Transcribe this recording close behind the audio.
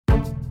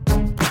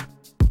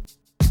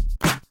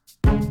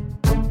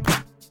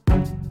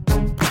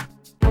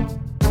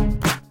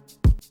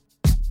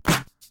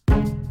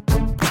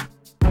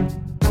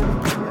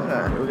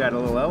We got a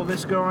little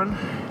Elvis going.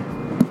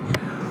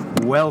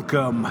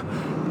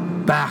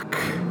 Welcome back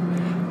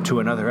to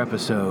another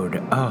episode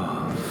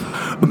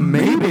of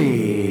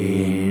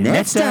Maybe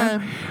Next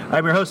Time.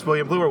 I'm your host,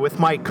 William Bluer, with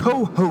my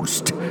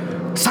co-host,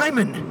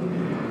 Simon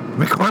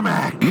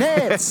McCormack.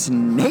 Nets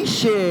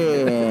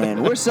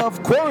Nation. We're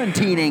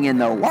self-quarantining in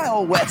the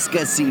Wild West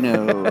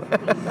Casino.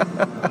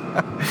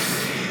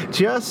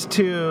 Just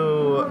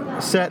to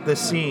set the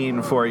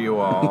scene for you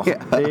all,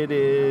 It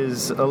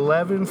is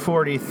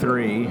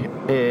 11:43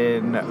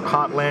 in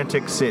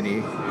Hotlantic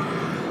City.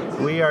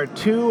 We are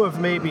two of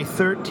maybe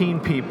 13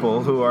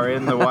 people who are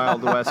in the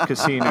Wild West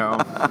Casino.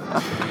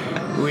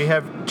 We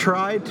have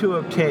tried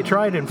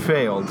and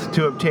failed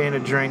to obtain a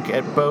drink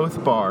at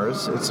both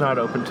bars. It's not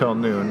open till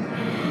noon.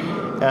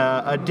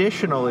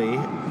 Additionally,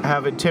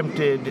 have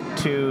attempted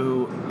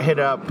to hit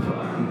up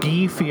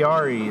Guy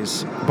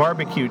Fieri's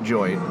barbecue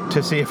joint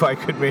to see if I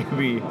could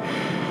maybe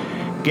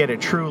get a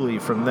Truly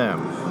from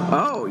them.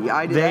 Oh, yeah,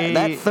 I did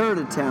that third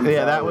attempt.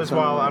 Yeah, that was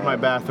while on my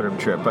bathroom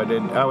trip.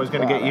 I was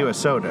going to get you a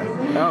soda.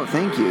 Oh,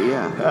 thank you,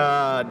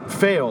 yeah.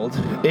 Failed.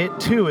 It,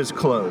 too, is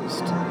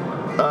closed.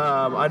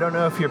 I don't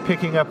know if you're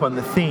picking up on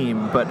the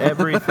theme, but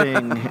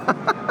everything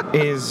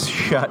is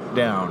shut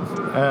down.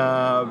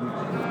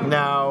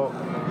 Now,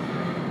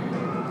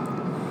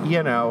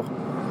 you know,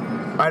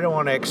 I don't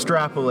want to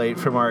extrapolate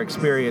from our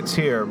experience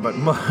here, but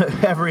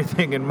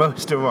everything in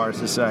most of our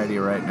society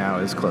right now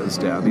is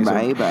closed down.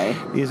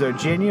 These are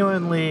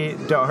genuinely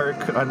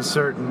dark,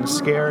 uncertain,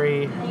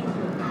 scary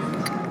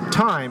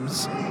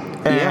times.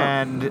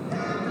 And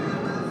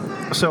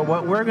so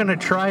what we're going to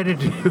try to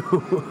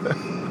do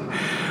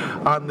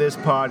on this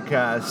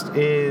podcast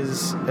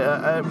is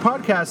a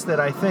podcast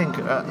that I think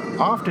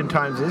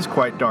oftentimes is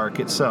quite dark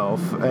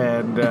itself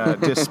and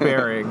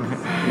despairing.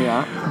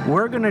 Yeah.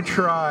 We're going to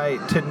try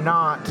to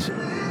not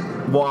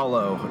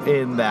wallow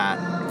in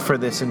that for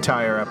this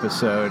entire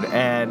episode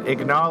and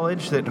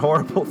acknowledge that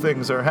horrible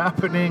things are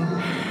happening.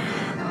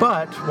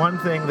 But one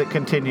thing that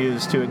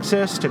continues to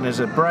exist and is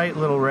a bright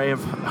little ray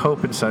of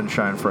hope and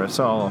sunshine for us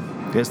all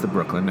is the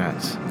Brooklyn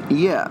Nets.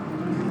 Yeah.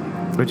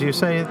 Would you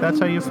say that's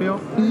how you feel?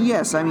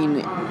 Yes, I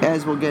mean,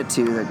 as we'll get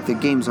to, the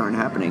games aren't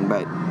happening,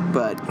 but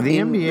the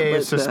NBA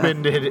is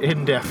suspended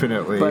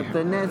indefinitely. But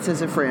the Nets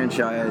as a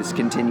franchise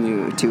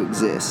continue to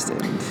exist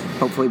and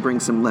hopefully bring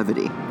some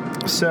levity.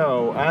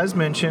 So, as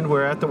mentioned,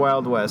 we're at the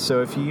Wild West.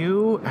 So if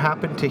you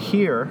happen to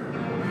hear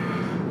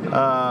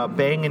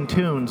banging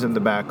tunes in the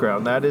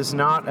background, that is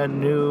not a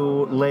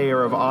new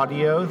layer of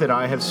audio that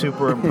I have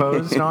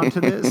superimposed onto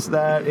this.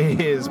 That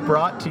is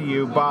brought to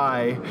you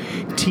by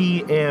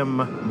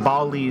TM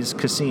Bally's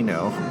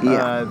Casino,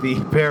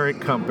 the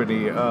parent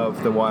company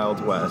of the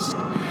Wild West.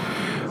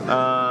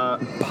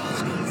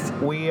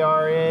 We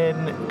are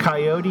in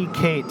Coyote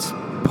Kate's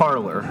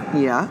parlor.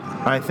 Yeah.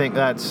 I think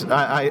that's.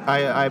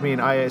 I mean,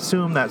 I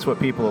assume that's where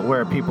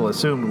people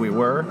assumed we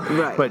were.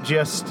 Right. But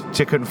just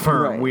to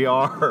confirm, we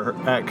are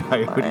at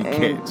Coyote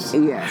Kate's.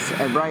 Yes,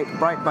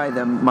 right by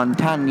the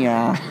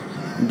Montaña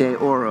de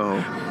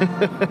Oro.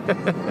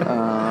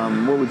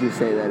 What would you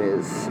say that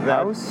is?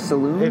 House?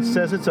 Saloon? It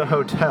says it's a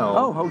hotel.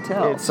 Oh,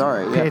 hotel.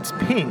 Sorry. Yeah. It's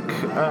pink.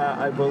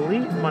 I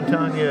believe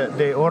Montaña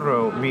de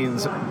Oro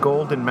means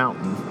Golden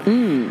Mountain.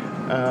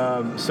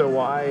 So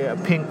why a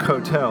pink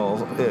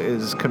hotel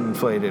is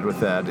conflated with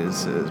that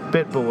is a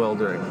bit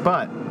bewildering.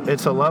 But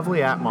it's a lovely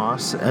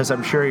atmos, as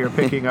I'm sure you're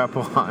picking up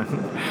on.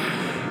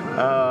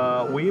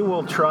 We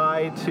will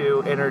try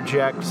to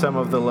interject some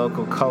of the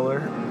local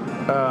color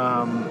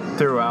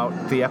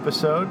throughout the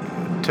episode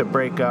to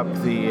break up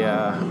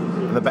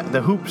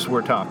the hoops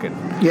we're talking.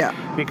 Yeah.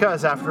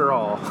 Because after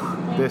all,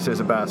 this is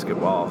a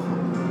basketball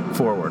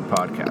forward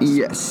podcast.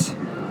 Yes.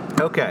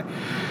 Okay.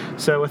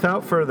 So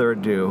without further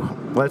ado,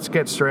 let's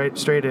get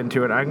straight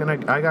into it.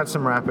 I got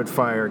some rapid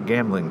fire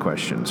gambling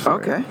questions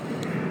for you.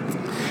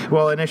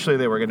 Well, initially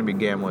they were going to be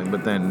gambling,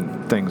 but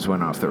then things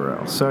went off the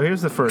rails. So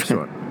here's the first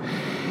one.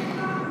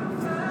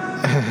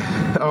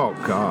 Oh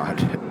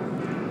God.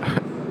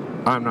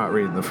 I'm not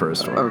reading the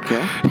first one.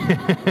 Okay.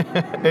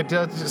 It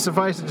does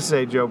suffice it to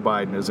say Joe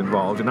Biden is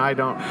involved, and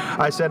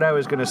I said I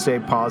was going to stay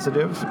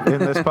positive in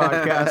this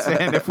podcast,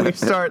 and if we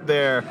start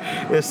there,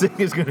 this thing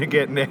is going to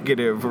get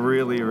negative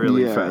really,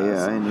 really fast.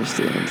 Yeah, I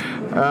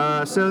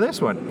understand. So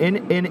this one,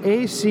 in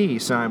AC,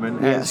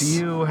 Simon, as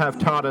you have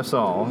taught us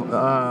all,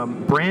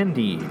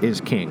 brandy is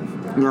king.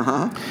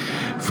 Uh-huh.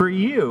 For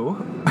you,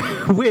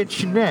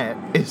 which net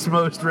is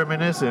most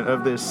reminiscent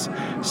of this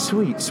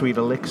sweet, sweet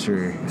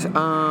elixir?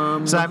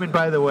 Simon,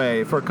 by the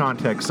way, for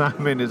context,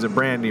 Simon is a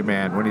brandy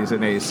man when he's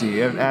in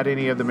AC. At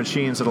any of the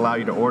machines that allow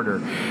you to order,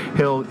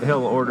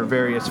 he'll order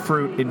various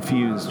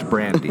fruit-infused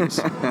brandies.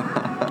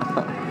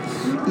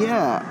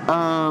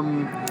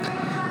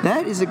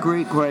 That is a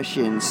great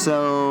question.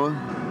 So,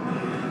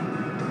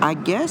 I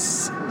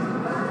guess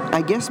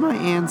my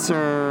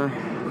answer.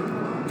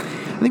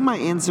 I think my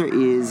answer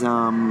is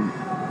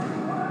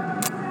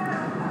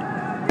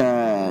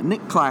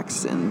Nick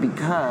Claxton,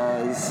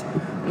 because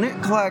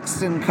Nick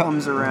Claxton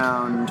comes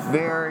around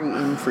very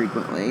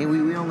infrequently.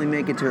 We only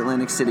make it to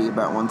Atlantic City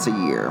about once a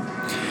year.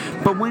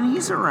 But when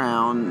he's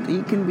around,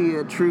 he can be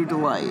a true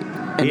delight.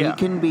 And he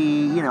can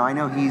be, I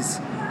know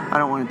I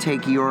don't want to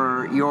take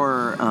your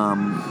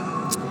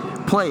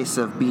place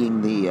of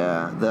being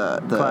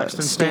the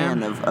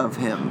stan of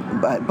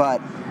him,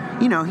 but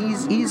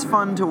he's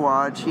fun to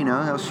watch.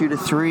 He'll shoot a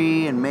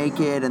 3 and make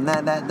it, and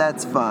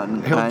that's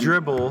fun. He'll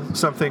dribble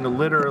something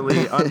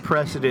literally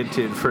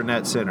unprecedented for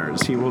net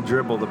centers. He will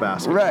dribble the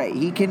basketball. Right.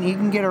 He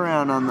can get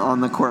around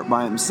on the court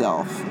by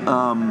himself.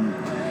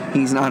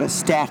 He's not a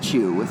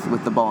statue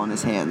with the ball in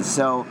his hands.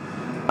 So,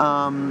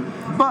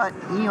 but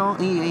he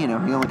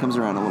only comes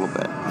around a little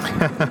bit.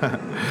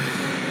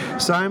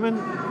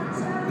 Simon,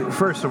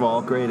 first of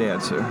all, great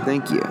answer.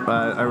 Thank you.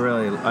 I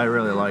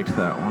really liked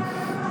that one.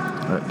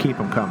 Keep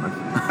them coming.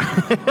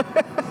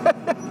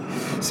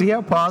 See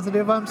how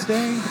positive I'm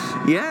staying?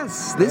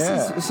 Yes. This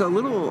is a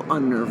little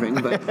unnerving,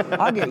 but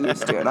I'll get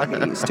used to it.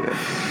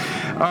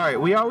 All right,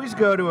 we always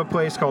go to a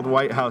place called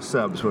White House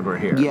Subs when we're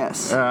here.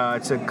 Yes.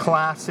 It's a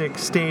classic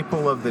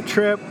staple of the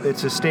trip.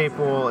 It's a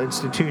staple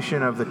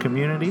institution of the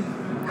community.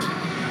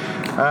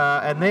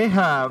 And they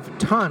have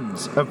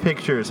tons of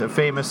pictures of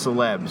famous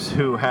celebs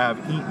who have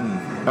eaten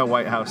a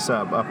White House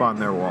Sub up on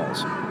their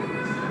walls.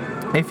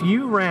 If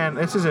you ran,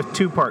 this is a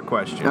 2-part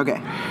question.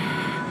 Okay.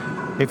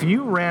 If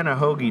you ran a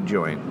hoagie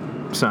joint,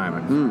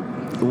 Simon,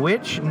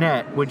 which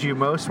net would you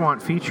most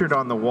want featured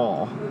on the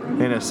wall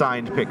in a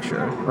signed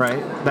picture,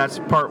 right? That's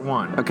part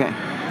 1. Okay.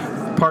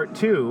 Part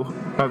 2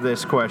 of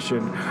this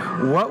question,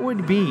 what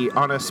would be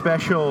on a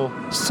special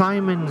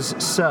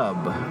Simon's sub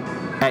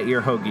at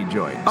your hoagie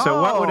joint?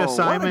 So what would a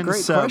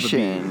Simon's sub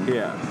question. be?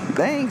 Yeah.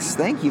 Thanks.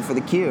 Thank you for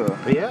the cue.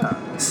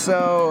 Yeah.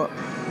 So,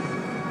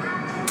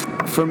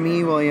 for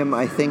me, William,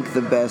 I think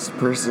the best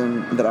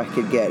person that I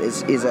could get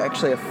is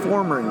actually a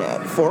former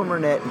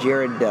net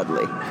Jared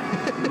Dudley.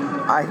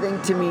 I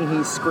think to me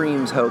he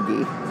screams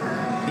hoagie.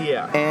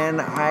 Yeah.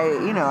 And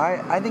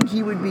I think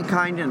he would be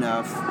kind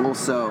enough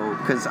also,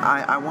 because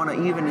I want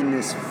to, even in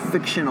this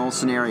fictional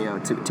scenario,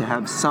 to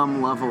have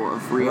some level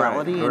of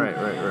reality. Right.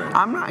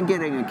 I'm not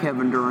getting a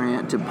Kevin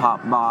Durant to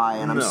pop by,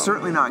 and I'm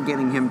certainly not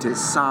getting him to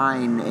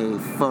sign a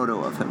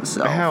photo of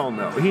himself. Hell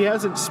no. He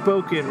hasn't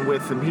spoken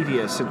with the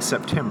media since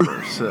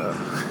September, so...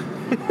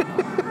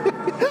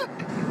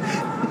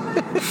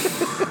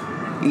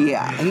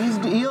 Yeah,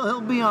 he'll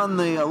be on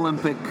the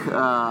Olympic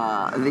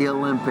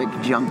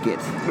junket,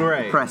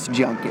 press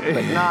junket,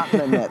 but not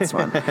the Nets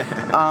one.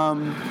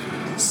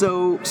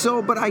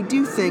 But I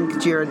do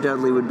think Jared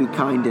Dudley would be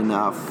kind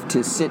enough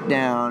to sit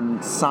down,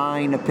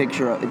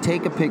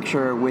 take a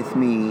picture with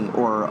me,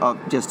 or of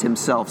just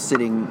himself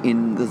sitting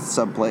in the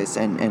sub place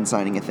and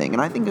signing a thing,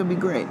 and I think it'd be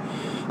great.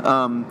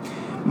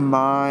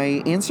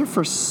 My answer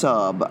for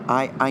sub,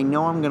 I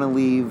know I'm gonna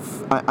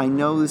leave. I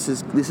know this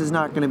is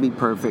not gonna be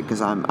perfect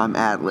because I'm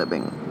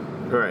ad-libbing.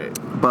 Right.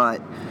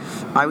 But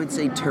I would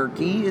say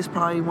turkey is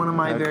probably one of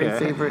my very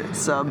favorite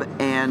sub,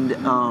 and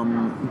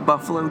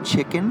buffalo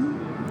chicken.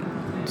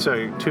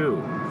 So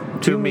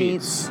two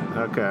meats.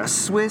 Okay.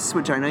 Swiss,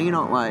 which I know you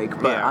don't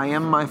like, but I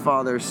am my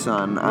father's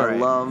son. Right.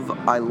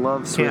 I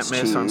love Swiss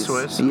cheese. Can't miss on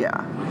Swiss.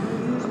 Yeah.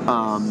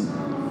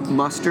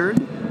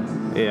 Mustard.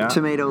 Yeah.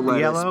 Tomato, lettuce,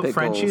 yellow, pickles.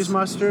 Frenchie's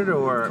mustard,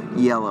 or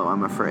yellow,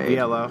 I'm afraid.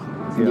 Yellow.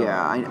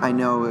 Yeah, I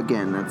know.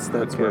 Again,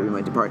 that's where we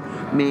might depart.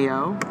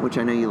 Mayo, which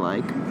I know you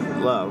like.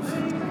 Love.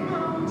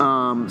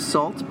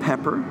 Salt,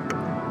 pepper,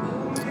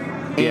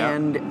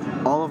 and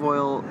olive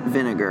oil,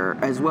 vinegar,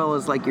 as well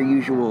as like your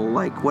usual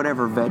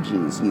whatever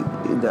veggies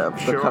the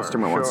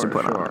customer wants to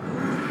put on.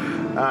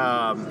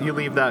 You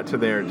leave that to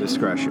their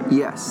discretion.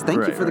 Yes,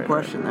 thank you for the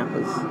question. That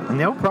was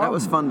no problem. That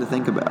was fun to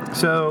think about.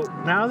 So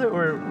now that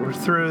we're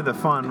through the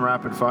fun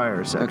rapid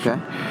fire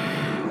section,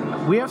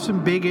 we have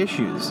some big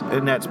issues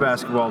in Nets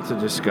basketball to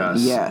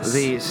discuss. Yes,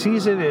 the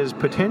season is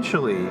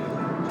potentially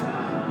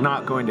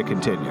not going to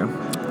continue.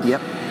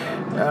 Yep.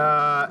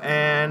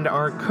 And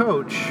our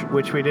coach,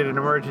 which we did an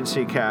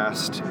emergency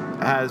cast,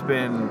 has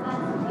been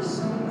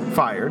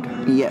fired.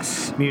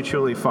 Yes.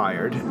 Mutually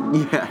fired.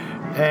 Yeah.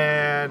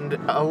 And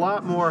a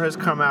lot more has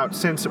come out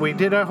since we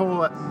did a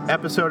whole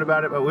episode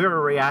about it, but we were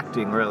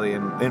reacting really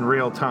in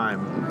real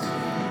time.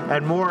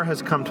 And more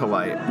has come to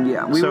light.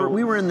 Yeah,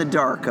 we were in the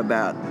dark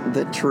about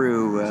the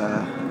true,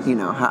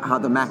 how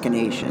the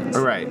machinations.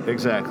 Right,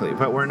 exactly.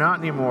 But we're not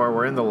anymore.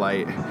 We're in the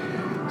light.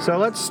 So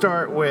let's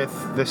start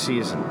with the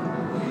season.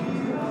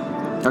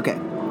 Okay.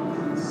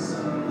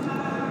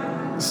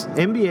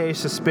 NBA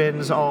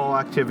suspends all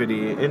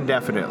activity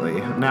indefinitely.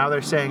 Now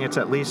they're saying it's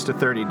at least a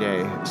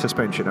 30-day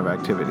suspension of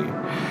activity.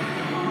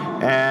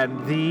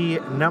 And the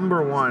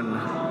number one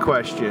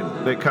question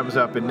that comes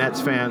up in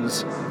Nets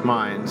fans'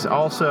 minds,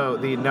 also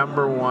the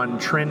number one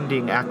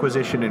trending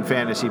acquisition in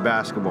fantasy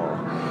basketball,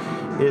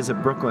 is a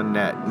Brooklyn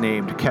Net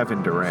named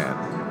Kevin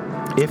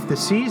Durant. If the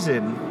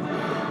season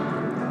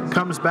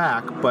comes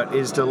back but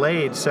is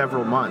delayed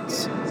several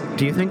months,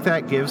 do you think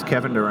that gives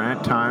Kevin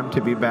Durant time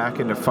to be back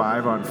into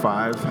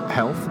 5-on-5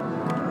 health?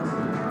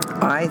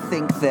 I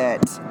think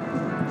that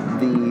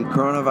the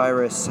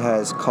coronavirus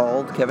has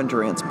called Kevin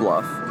Durant's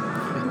bluff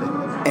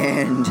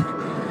and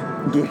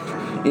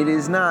It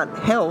is not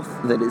health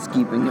that is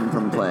keeping him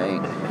from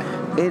playing.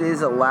 It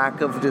is a lack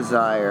of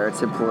desire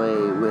to play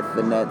with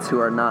the Nets who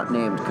are not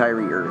named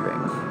Kyrie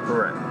Irving.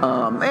 Correct.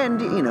 And,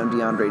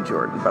 DeAndre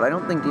Jordan. But I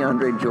don't think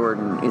DeAndre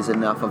Jordan is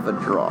enough of a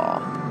draw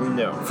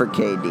for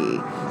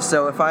KD.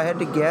 So if I had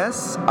to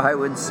guess, I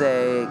would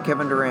say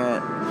Kevin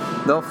Durant,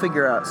 they'll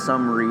figure out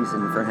some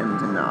reason for him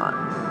to not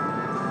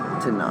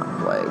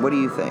play. What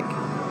do you think?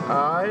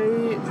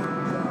 I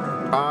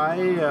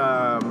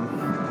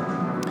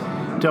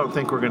don't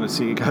think we're going to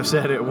see. I've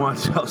said it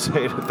once, I'll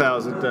say it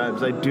 1,000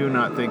 times. I do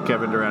not think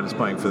Kevin Durant is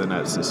playing for the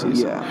Nets this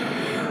season.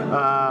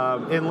 Yeah.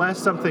 Unless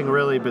something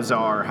really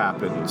bizarre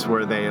happens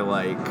where they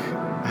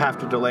have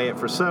to delay it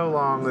for so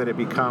long that it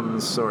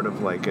becomes sort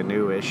of like a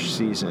newish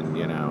season,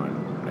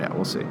 and yeah,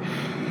 we'll see.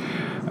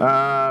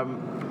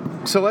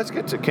 So let's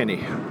get to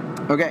Kenny.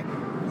 Okay.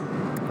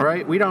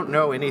 Right? We don't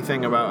know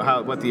anything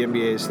about what the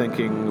NBA is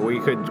thinking. We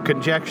could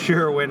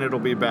conjecture when it'll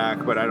be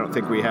back, but I don't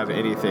think we have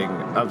anything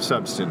of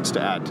substance to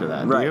add to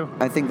that. Right. Do you?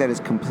 I think that is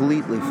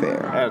completely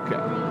fair.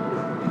 Okay.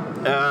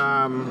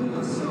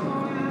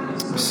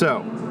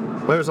 So,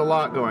 there's a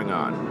lot going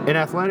on. An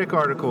Athletic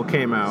article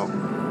came out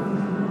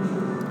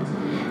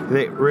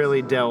that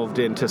really delved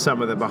into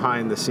some of the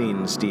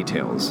behind-the-scenes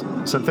details.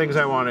 Some things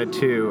I wanted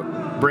to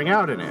bring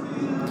out in it.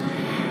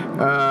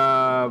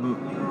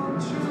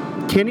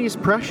 Kenny's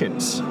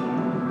prescience.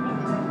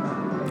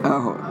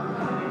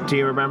 Oh. Do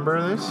you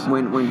remember this?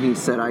 When he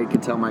said, I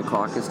could tell my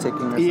clock is ticking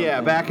or something?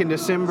 Yeah, back in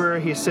December,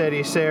 he said,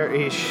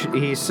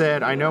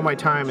 I know my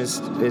time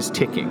is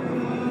ticking.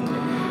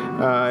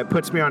 It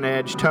puts me on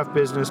edge. Tough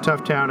business,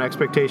 tough town.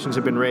 Expectations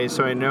have been raised,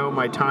 so I know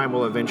my time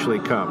will eventually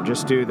come.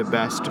 Just do the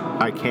best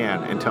I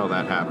can until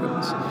that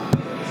happens.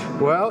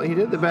 Well, he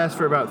did the best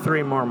for about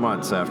 3 more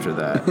months after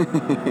that.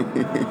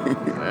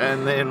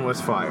 And then was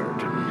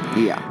fired.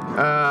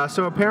 Yeah.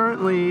 So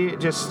apparently,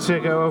 just to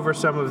go over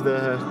some of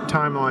the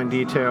timeline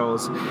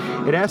details,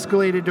 it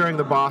escalated during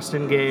the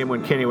Boston game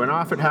when Kenny went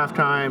off at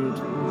halftime,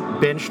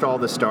 benched all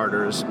the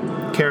starters.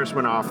 Karras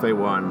went off, they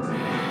won.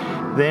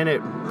 Then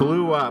it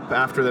blew up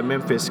after the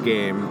Memphis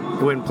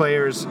game when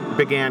players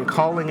began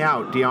calling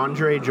out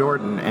DeAndre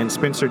Jordan and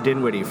Spencer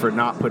Dinwiddie for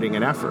not putting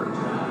an effort.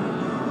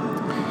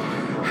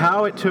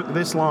 How it took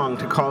this long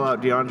to call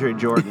out DeAndre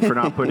Jordan for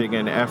not putting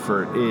in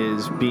effort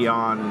is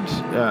beyond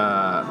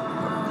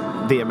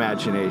the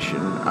imagination.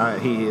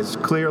 He has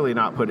clearly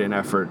not put in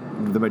effort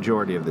the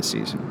majority of the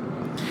season.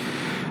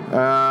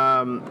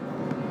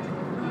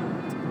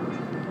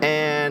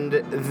 And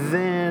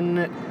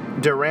then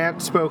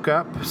Durant spoke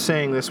up,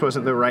 saying this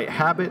wasn't the right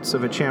habits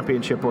of a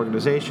championship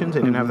organization.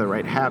 They didn't have the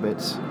right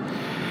habits.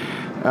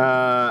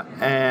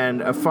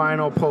 And a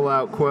final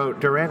pull-out quote,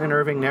 Durant and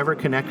Irving never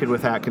connected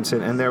with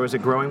Atkinson, and there was a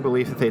growing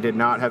belief that they did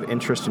not have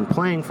interest in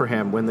playing for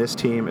him when this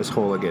team is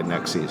whole again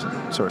next season,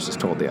 sources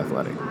told The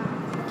Athletic.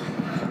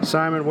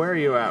 Simon, where are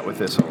you at with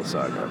this whole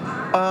saga?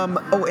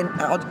 And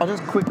I'll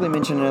just quickly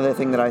mention another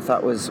thing that I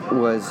thought was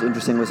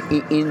interesting was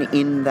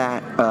in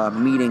that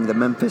meeting, the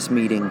Memphis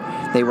meeting,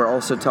 they were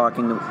also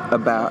talking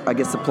about, I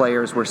guess the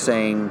players were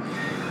saying,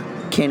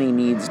 Kenny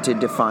needs to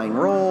define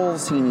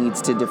roles. He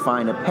needs to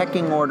define a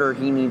pecking order.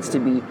 He needs to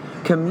be...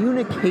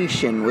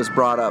 Communication was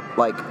brought up,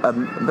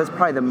 that's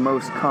probably the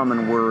most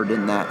common word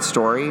in that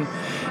story.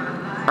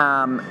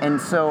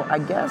 And so I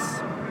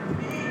guess,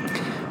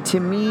 to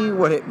me,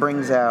 what it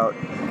brings out...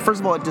 First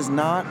of all,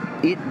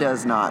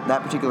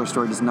 that particular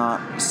story does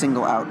not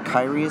single out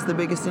Kyrie as the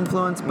biggest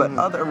influence, but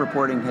other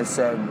reporting has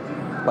said,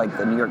 like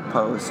the New York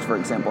Post, for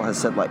example, has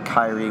said,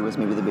 Kyrie was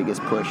maybe the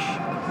biggest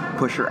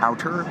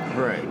pusher-outer.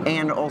 Right.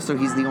 And also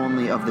he's the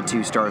only of the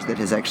 2 stars that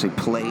has actually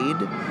played.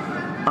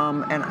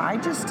 And I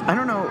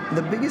don't know,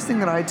 the biggest thing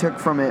that I took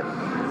from it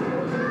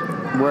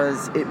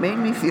was it made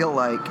me feel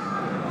like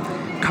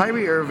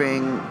Kyrie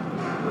Irving,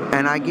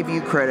 and I give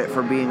you credit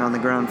for being on the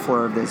ground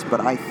floor of this, but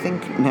I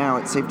think now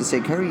it's safe to say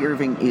Kyrie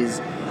Irving is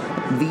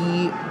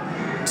the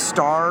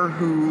star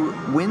who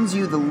wins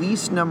you the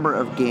least number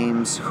of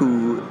games,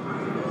 who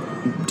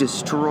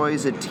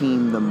destroys a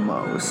team the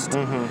most.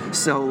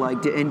 So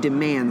and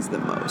demands the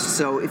most.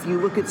 So if you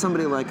look at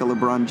somebody like a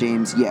LeBron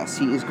James, yes,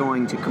 he is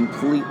going to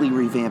completely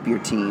revamp your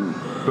team.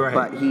 Right.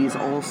 But he's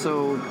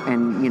also,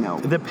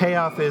 the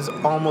payoff is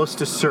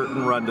almost a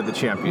certain run to the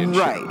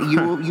championship. Right.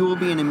 You will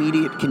be in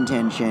immediate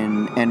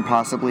contention and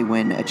possibly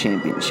win a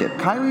championship.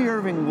 Kyrie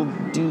Irving will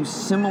do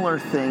similar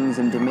things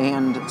and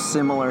demand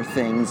similar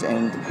things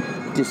and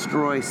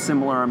destroy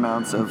similar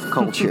amounts of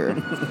culture.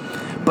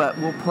 But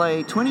we'll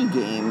play 20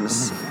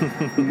 games,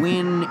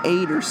 win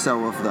 8 or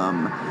so of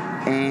them,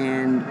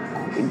 and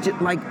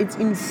it's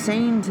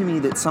insane to me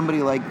that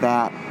somebody like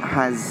that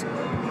has...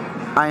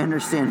 I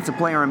understand it's a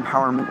player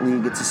empowerment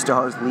league, it's a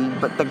stars league,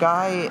 but the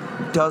guy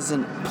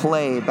doesn't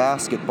play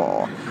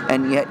basketball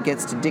and yet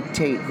gets to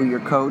dictate who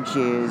your coach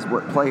is,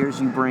 what players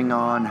you bring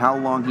on, how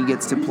long he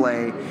gets to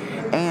play.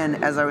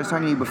 And as I was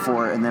talking to you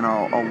before, and then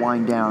I'll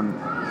wind down,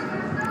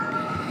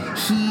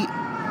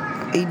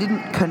 he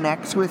didn't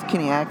connect with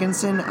Kenny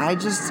Atkinson.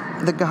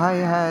 The guy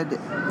had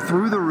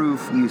through the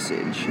roof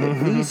usage,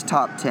 at least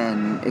top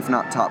 10, if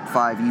not top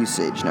 5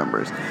 usage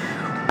numbers.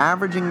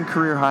 Averaging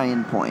career high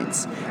in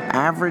points,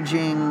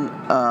 averaging,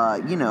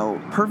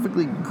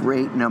 perfectly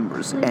great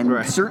numbers.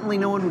 And certainly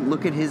no one would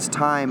look at his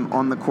time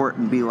on the court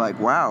and be like,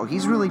 wow,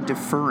 he's really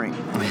deferring.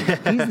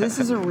 This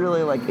is a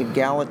really,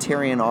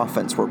 egalitarian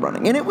offense we're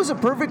running. And it was a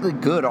perfectly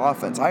good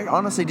offense. I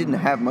honestly didn't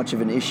have much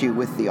of an issue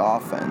with the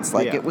offense.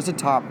 It was a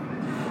top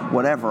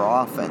whatever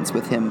offense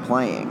with him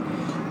playing.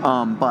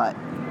 But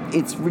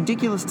it's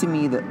ridiculous to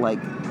me that,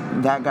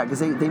 that guy,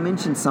 because they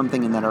mentioned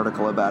something in that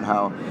article about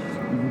how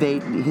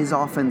Kenny's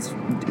offense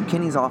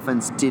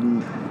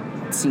didn't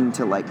seem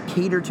to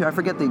cater to, I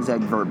forget the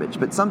exact verbiage,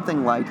 but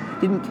something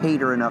didn't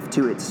cater enough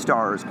to its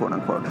stars, quote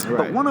unquote. Right.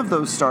 But one of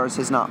those stars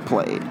has not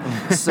played.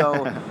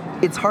 So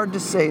it's hard to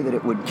say that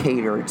it would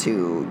cater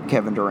to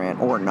Kevin Durant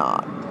or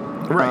not.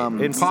 Right.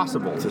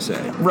 Impossible to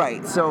say.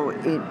 Right. So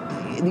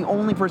the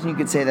only person you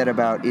could say that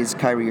about is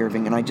Kyrie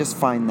Irving, and I just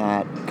find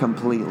that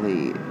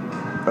completely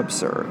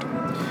absurd.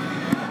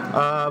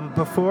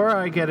 Before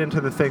I get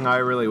into the thing I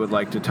really would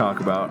like to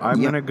talk about,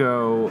 I'm going to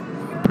go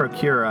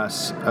procure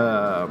us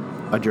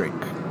a drink.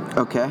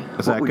 Okay.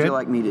 What would you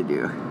like me to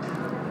do?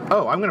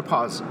 Oh, I'm going to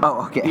pause.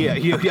 Oh, okay. Yeah,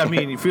 you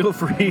feel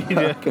free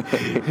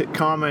to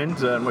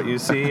comment on what you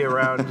see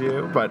around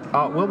you, but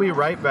we'll be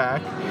right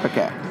back.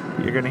 Okay.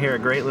 You're going to hear a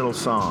great little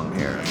song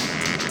here.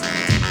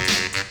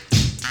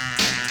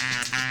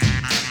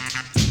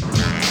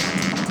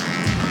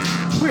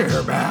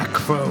 We're back,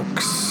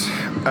 folks.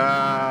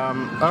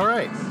 All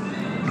right.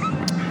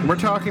 We're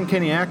talking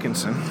Kenny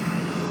Atkinson.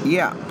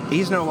 Yeah.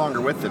 He's no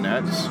longer with the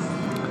Nets.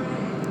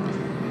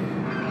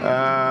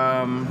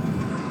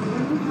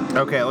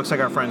 Okay, it looks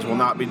like our friends will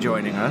not be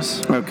joining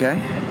us. Okay.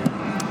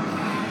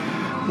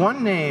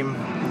 One name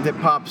that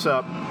pops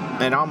up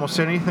in almost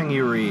anything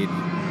you read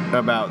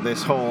about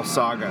this whole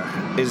saga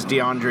is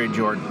DeAndre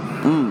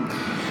Jordan.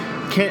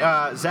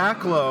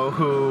 Zach Lowe,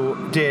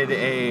 who did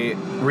a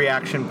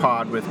reaction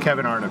pod with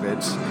Kevin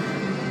Arnovitz,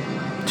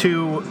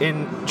 two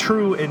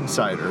true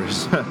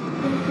insiders,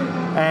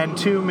 and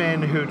two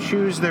men who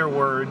choose their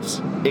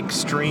words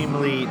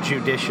extremely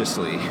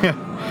judiciously.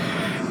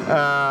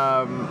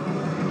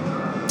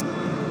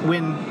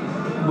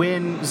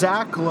 When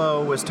Zach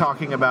Lowe was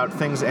talking about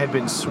things that had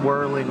been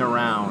swirling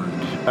around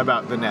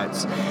about the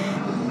Nets,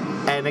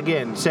 and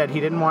again said he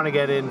didn't want to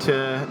get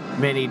into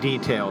many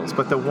details,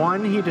 but the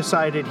one he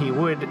decided he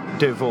would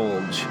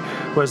divulge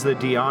was the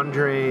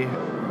DeAndre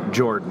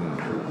Jordan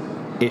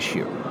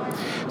issue.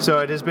 So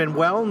it has been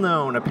well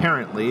known,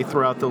 apparently,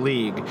 throughout the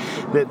league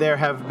that there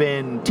have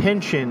been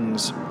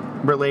tensions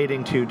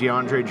relating to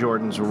DeAndre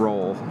Jordan's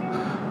role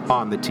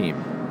on the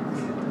team.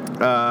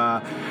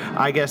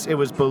 I guess it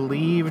was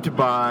believed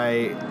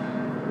by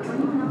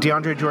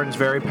DeAndre Jordan's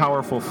very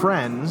powerful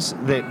friends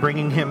that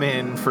bringing him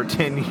in for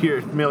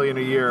 $10 million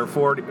a year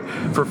for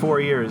 4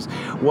 years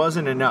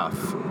wasn't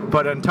enough.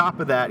 But on top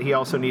of that, he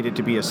also needed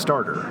to be a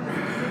starter.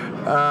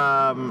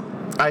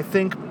 I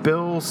think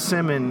Bill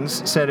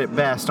Simmons said it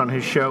best on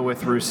his show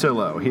with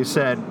Russillo. He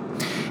said,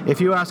 if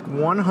you ask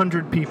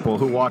 100 people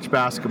who watch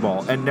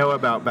basketball and know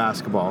about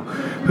basketball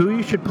who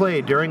you should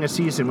play during a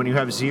season when you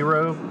have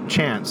zero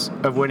chance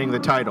of winning the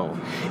title,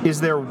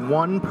 is there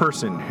one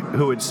person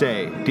who would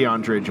say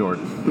DeAndre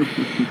Jordan?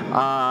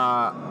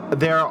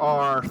 There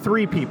are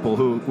 3 people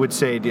who would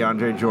say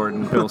DeAndre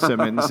Jordan, Bill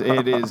Simmons.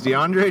 It is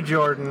DeAndre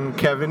Jordan,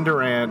 Kevin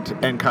Durant,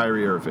 and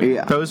Kyrie Irving.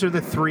 Yeah. Those are the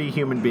 3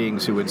 human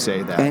beings who would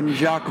say that. And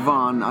Jacques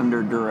Vaughn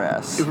under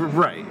duress.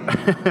 Right.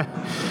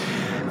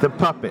 The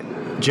puppet,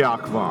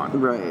 Jacques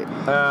Vaughn. Right.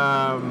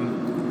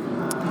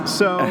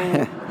 So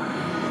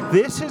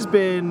this has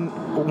been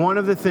one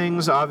of the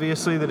things,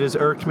 obviously, that has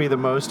irked me the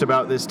most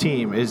about this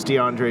team is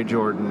DeAndre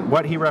Jordan,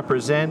 what he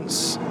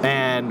represents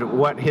and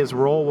what his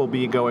role will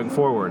be going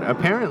forward.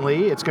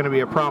 Apparently, it's going to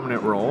be a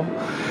prominent role.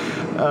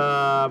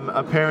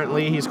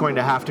 Apparently, he's going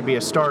to have to be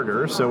a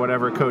starter, so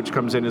whatever coach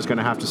comes in is going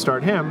to have to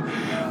start him,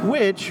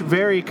 which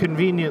very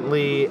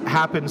conveniently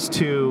happens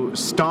to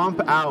stomp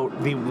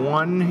out the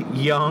one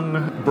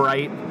young,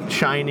 bright,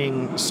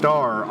 shining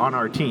star on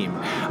our team.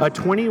 A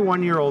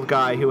 21-year-old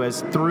guy who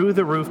has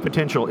through-the-roof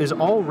potential is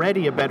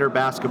already a better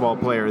basketball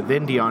player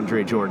than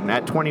DeAndre Jordan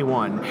at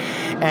 21,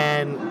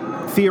 and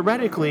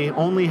theoretically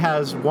only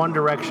has one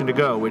direction to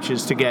go, which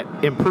is to get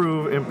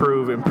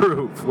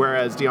improve,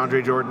 whereas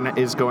DeAndre Jordan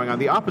is going on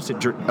the opposite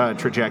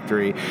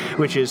trajectory,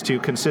 which is to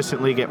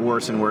consistently get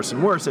worse and worse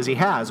and worse, as he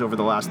has over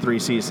the last 3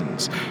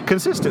 seasons.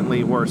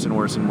 Consistently worse and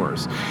worse and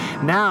worse.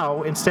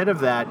 Now, instead of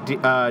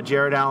that,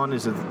 Jared Allen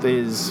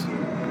is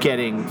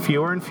getting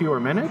fewer and fewer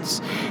minutes.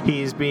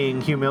 He's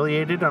being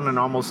humiliated on an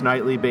almost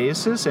nightly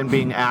basis and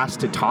being asked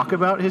to talk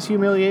about his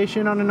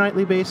humiliation on a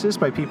nightly basis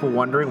by people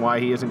wondering why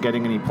he isn't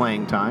getting any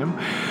playing time.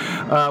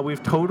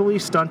 We've totally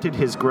stunted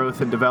his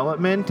growth and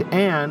development,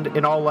 and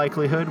in all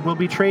likelihood, we'll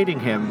be trading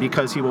him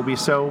because he will be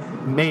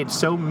made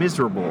so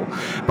miserable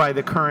by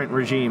the current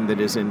regime that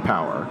is in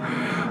power.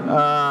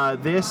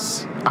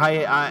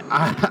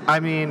 I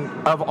mean,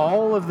 of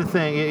all of the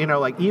things,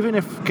 like even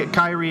if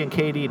Kyrie and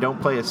KD don't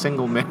play a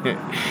single minute,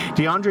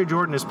 DeAndre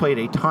Jordan has played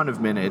a ton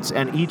of minutes,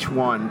 and each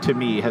one to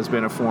me has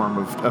been a form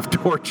of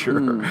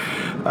torture.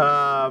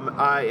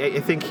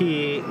 I think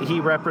he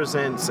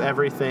represents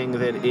everything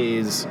that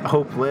is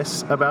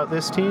hopeless about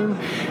this team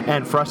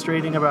and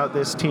frustrating about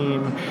this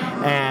team,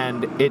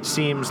 and it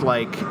seems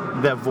like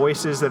the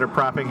voices that are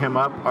propping him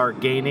up are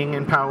gaining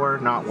in power,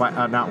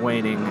 not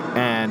waning,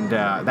 and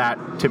that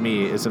to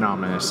me is an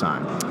ominous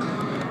sign.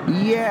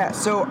 Yeah,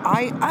 so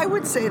I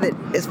would say that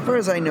as far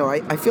as I know,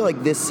 I feel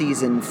like this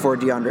season for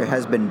DeAndre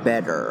has been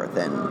better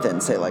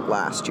than say like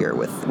last year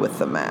with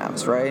the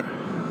Mavs, right?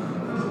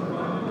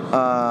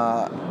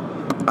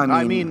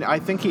 I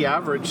think he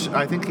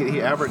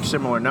averaged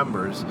similar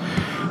numbers,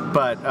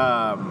 but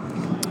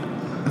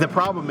the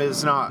problem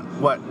is not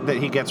that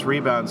he gets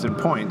rebounds and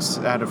points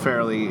at a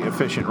fairly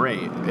efficient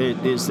rate.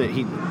 It is that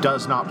he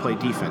does not play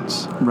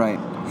defense. Right.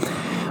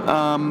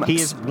 He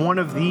is one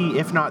of the,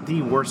 if not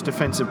the worst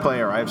defensive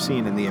player I've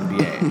seen in the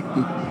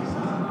NBA.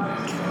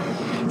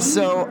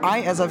 So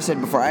as I've said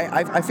before,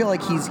 I feel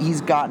like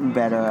he's gotten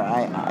better.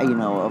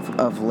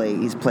 Of late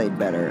he's played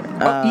better.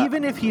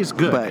 Even if he's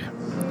good. But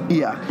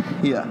yeah.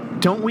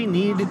 Don't we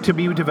need to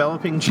be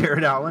developing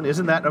Jared Allen?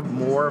 Isn't that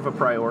more of a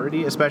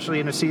priority, especially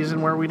in a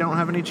season where we don't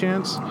have any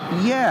chance?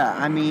 Yeah,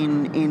 I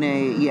mean, in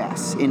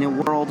a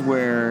world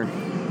where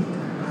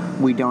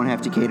we don't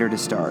have to cater to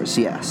stars.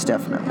 Yes,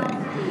 definitely.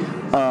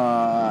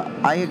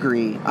 I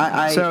agree.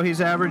 So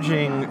he's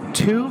averaging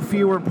 3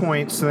 fewer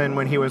points than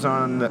when he was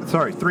on the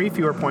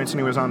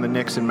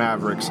Knicks and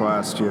Mavericks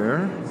last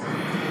year.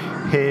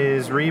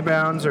 His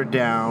rebounds are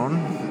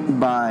down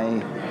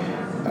by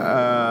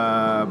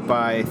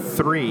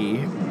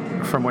 3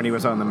 from when he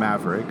was on the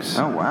Mavericks.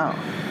 Oh, wow.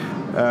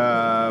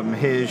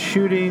 His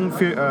shooting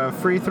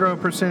free throw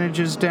percentage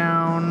is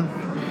down.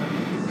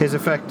 His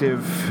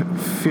effective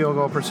field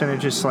goal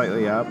percentage is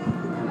slightly up.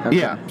 Okay.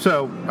 Yeah,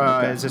 so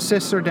his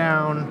assists are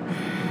down,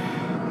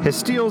 his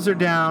steals are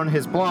down,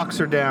 his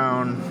blocks are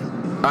down.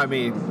 I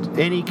mean,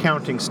 any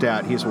counting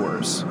stat, he's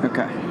worse.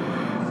 Okay.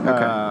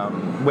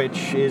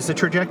 Which is the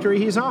trajectory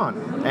he's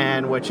on,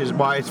 and which is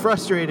why it's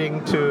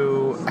frustrating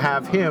to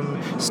have him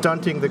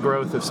stunting the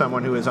growth of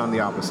someone who is on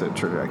the opposite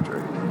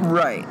trajectory.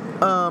 Right.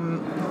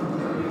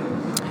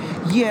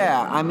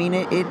 Yeah, I mean,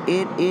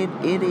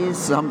 it is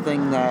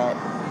something that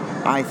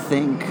I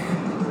think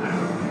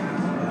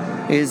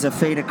is a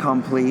fait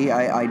accompli.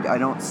 I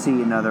don't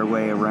see another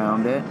way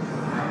around it.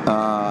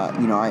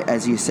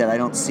 As you said, I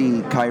don't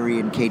see Kyrie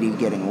and KD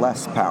getting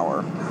less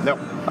power. Nope.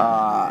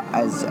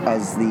 As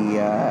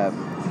the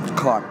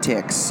clock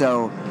ticks.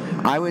 So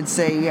I would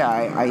say,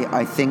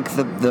 I think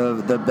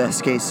the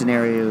best case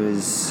scenario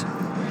is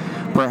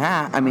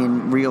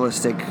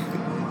realistic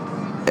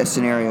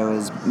scenario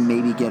is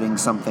maybe getting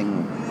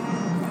something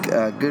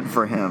good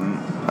for him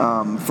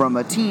from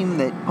a team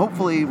that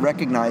hopefully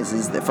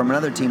recognizes that, from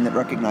another team that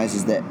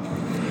recognizes that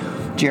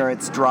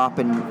Jarrett's drop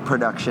in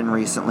production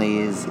recently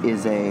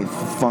is a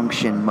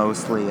function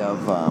mostly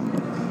of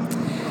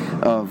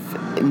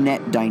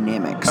net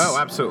dynamics. Oh,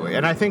 absolutely.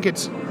 And I think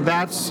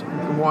that's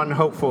one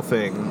hopeful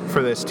thing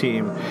for this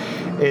team.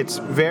 It's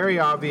very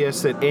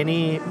obvious that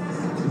any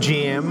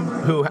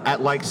GM who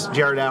likes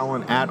Jared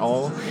Allen at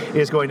all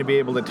is going to be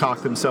able to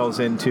talk themselves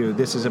into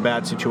this is a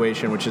bad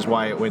situation, which is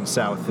why it went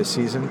south this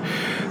season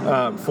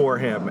for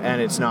him,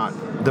 and it's not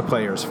the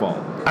player's fault.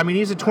 I mean,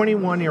 he's a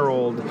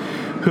 21-year-old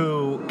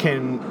who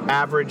can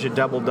average a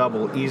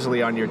double-double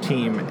easily on your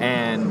team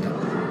and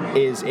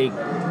is a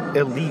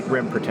elite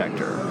rim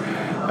protector.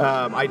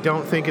 I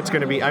don't think it's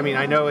going to be... I mean,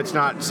 I know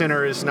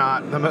center is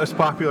not the most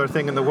popular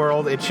thing in the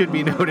world. It should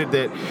be noted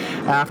that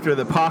after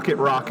the Pocket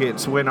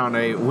Rockets went on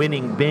a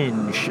winning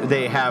binge,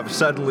 they have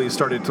suddenly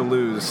started to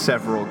lose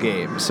several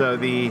games. So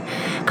the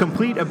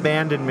complete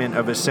abandonment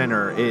of a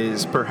center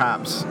is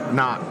perhaps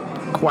not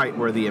quite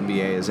where the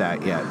NBA is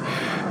at yet.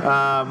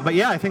 But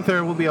yeah, I think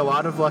there will be a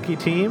lot of lucky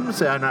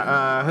teams and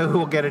who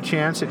will get a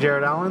chance at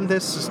Jared Allen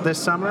this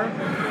summer.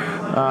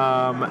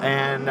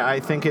 And I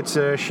think it's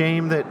a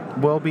shame that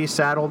we'll be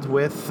saddled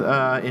with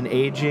an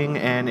aging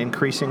and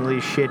increasingly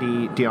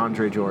shitty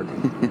DeAndre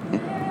Jordan.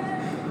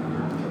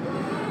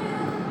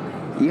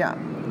 Yeah.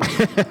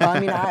 I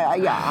mean,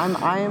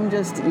 I am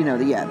just,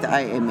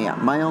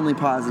 my only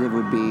positive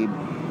would be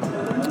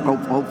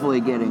hopefully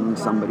getting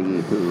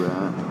somebody who.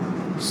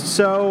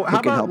 So how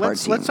about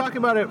let's talk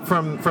about it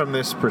from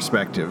this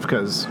perspective,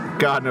 because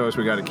God knows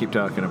we got to keep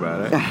talking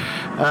about it.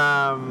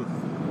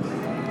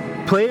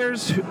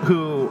 Players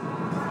who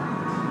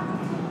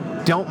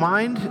don't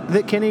mind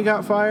that Kenny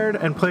got fired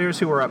and players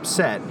who are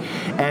upset.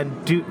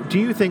 And do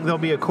you think there'll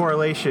be a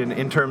correlation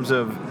in terms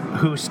of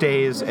who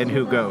stays and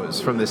who goes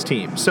from this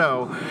team?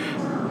 So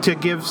to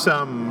give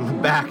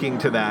some backing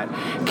to that,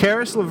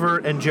 Karis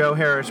LeVert and Joe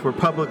Harris were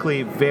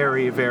publicly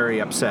very, very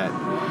upset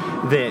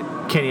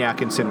that Kenny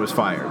Atkinson was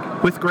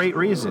fired, with great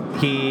reason.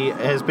 He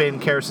has been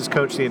Karras'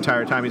 coach the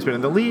entire time he's been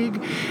in the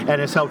league and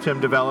has helped him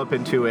develop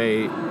into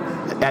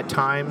at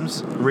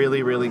times,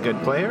 really, really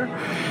good player.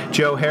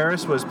 Joe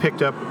Harris was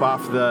picked up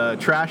off the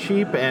trash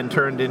heap and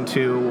turned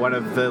into one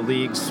of the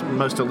league's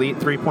most elite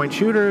three-point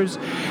shooters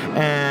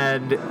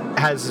and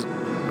has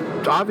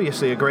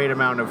obviously a great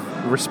amount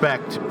of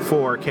respect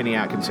for Kenny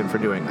Atkinson for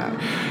doing that.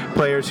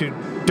 Players who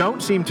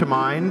don't seem to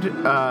mind,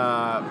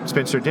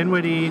 Spencer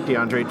Dinwiddie,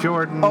 DeAndre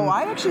Jordan. Oh,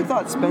 I actually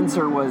thought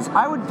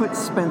I would put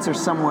Spencer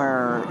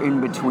somewhere in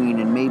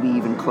between and maybe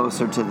even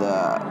closer to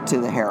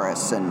the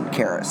Harris and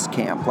Karras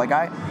camp. Like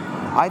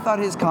I thought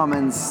his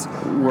comments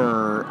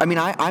were,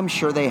 I'm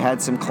sure they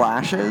had some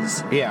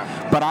clashes.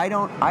 Yeah. But I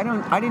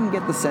didn't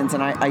get the sense,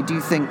 and I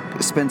do think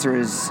Spencer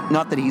is,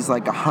 not that he's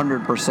like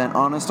 100%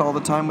 honest all the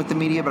time with the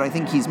media, but I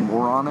think he's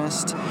more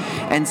honest.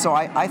 And so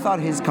I thought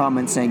his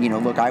comments saying,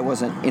 look, I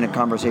wasn't in a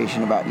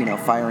conversation about,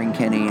 firing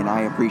Kenny, and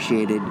I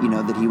appreciated,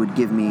 that he would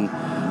give me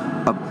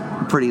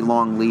a pretty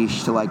long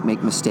leash to like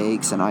make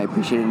mistakes, and I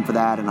appreciated him for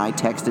that, and I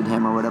texted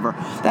him or whatever.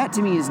 That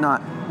to me is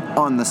not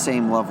on the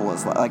same level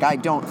as, like, I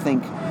don't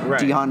think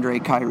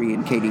DeAndre, Kyrie,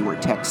 and Katie were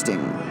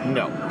texting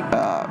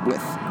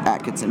with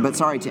Atkinson. But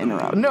sorry to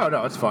interrupt. No,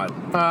 it's fine.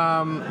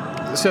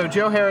 So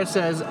Joe Harris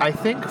says, I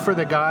think for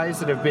the guys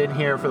that have been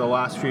here for the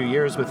last few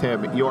years with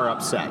him, you're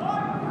upset.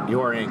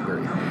 You're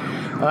angry.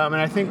 And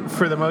I think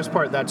for the most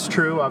part that's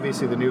true.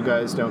 Obviously the new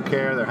guys don't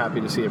care. They're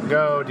happy to see him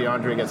go.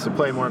 DeAndre gets to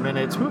play more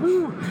minutes.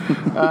 Woohoo!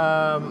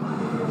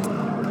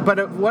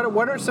 But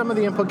what are some of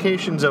the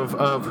implications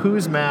of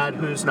who's mad,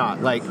 who's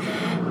not? Like,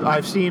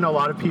 I've seen a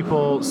lot of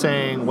people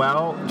saying,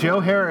 well,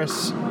 Joe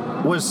Harris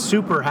was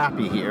super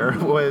happy here,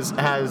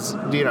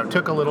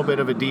 took a little bit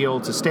of a deal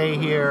to stay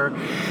here.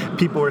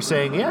 People were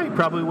saying, yeah, he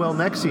probably will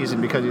next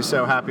season because he's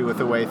so happy with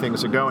the way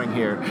things are going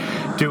here.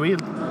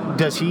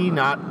 Does he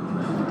not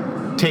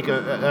take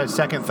a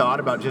second thought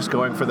about just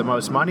going for the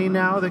most money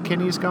now that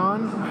Kenny's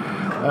gone?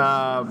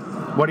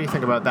 What do you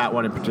think about that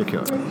one in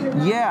particular?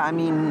 Yeah,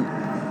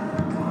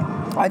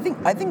 I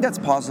think that's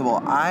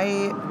possible.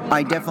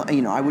 I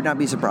definitely, I would not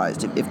be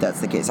surprised if that's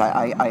the case.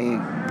 I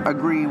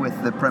agree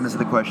with the premise of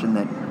the question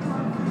that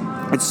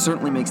it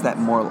certainly makes that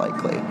more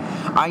likely.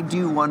 I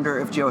do wonder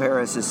if Joe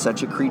Harris is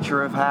such a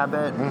creature of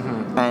habit,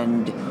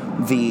 and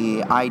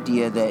the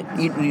idea that,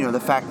 the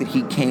fact that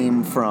he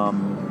came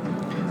from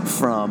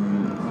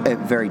a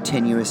very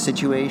tenuous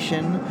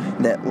situation,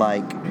 that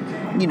like,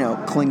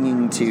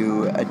 clinging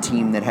to a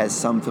team that has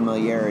some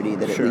familiarity,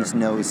 that at least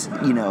knows,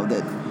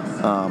 that,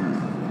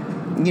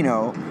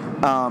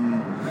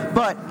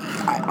 but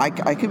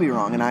I could be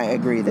wrong, and I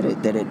agree that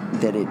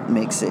it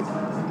makes it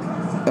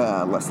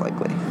less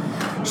likely.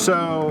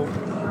 So,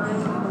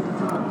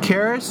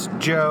 Karras,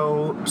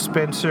 Joe,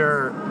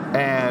 Spencer,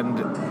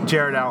 and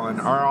Jared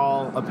Allen are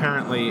all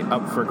apparently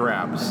up for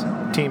grabs.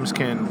 Teams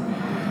can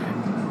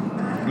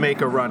make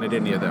a run at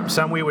any of them.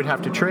 Some we would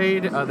have to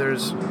trade,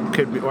 others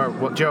could be,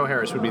 Joe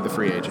Harris would be the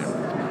free agent.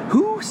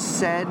 Who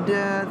said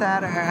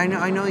that?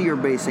 I know you're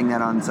basing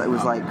that on. It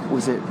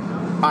was it?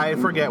 I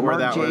forget where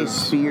Mark that J. was.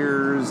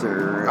 Spears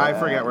or I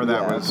forget where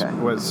that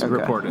was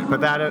reported.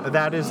 But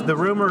that is the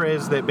rumor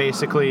is that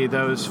basically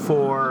those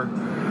four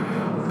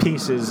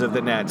pieces of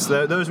the Nets,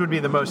 those would be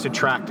the most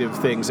attractive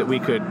things that we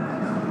could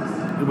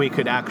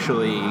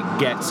actually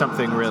get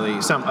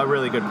a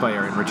really good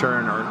player in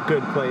return, or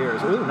good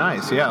players. Ooh,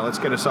 nice. Yeah, let's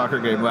get a soccer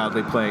game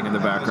loudly playing in the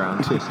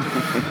background too.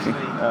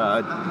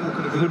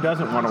 Who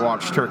doesn't want to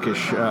watch Turkish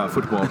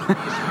football?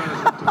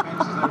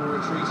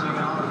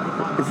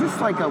 Is this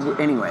like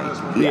anyway?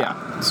 Yeah.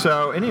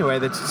 So anyway,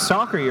 the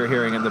soccer you're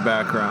hearing in the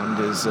background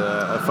is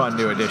a fun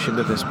new addition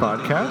to this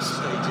podcast.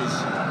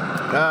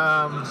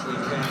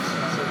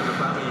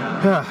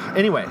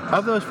 Anyway,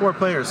 of those four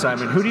players,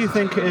 Simon, who do you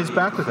think is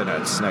back with the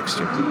Nets next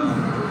year?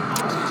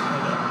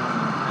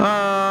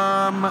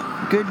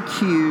 Good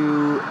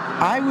cue.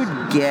 I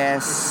would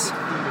guess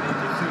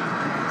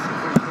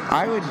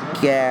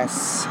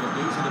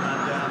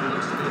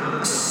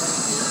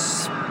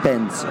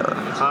Spencer.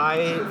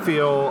 I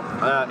feel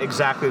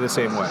exactly the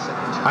same way.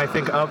 I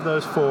think of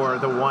those four,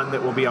 the one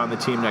that will be on the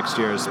team next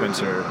year is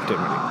Spencer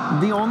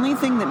Dinwiddie. The only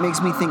thing that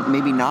makes me think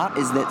maybe not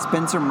is that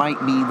Spencer might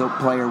be the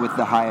player with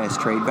the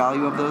highest trade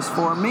value of those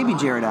four. Maybe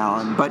Jared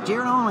Allen, but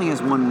Jared Allen only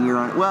has 1 year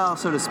on it. Well,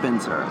 so does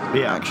Spencer,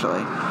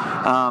 actually.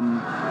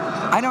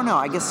 I don't know.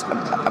 I guess,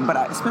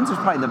 but Spencer's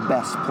probably the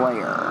best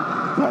player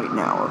right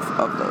now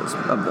of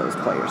those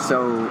players.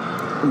 So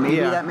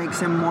maybe that makes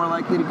him more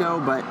likely to go,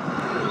 but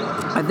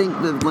I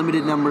think the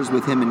limited numbers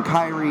with him and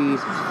Kyrie,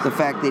 the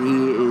fact that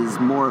he is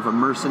more of a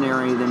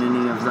mercenary than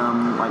any of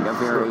them, like a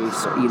very,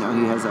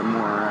 he has a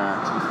more,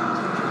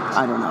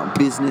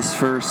 business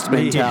first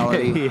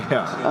mentality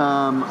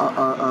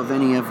of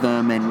any of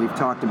them. And we've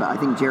talked about, I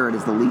think Jared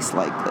is the least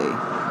likely.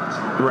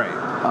 Right.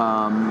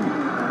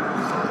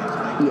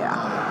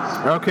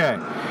 Okay.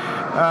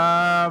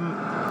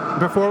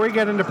 Before we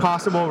get into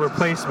possible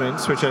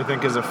replacements, which I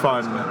think is a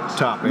fun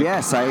topic.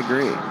 Yes, I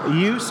agree.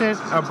 You sent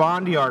a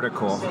Bondi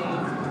article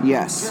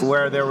Yes.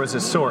 Where there was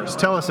a source.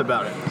 Tell us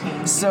about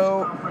it.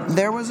 So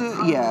there was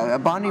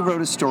Bondi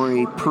wrote a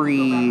story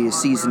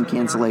pre-season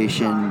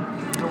cancellation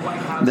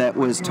that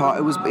was taught.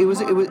 It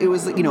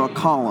was a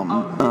column,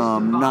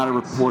 not a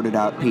reported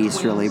out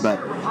piece really, but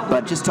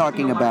just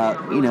talking about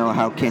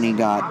how Kenny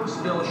got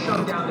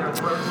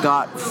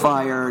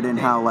fired and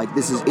how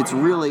it's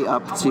really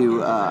up to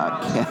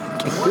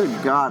good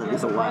God, it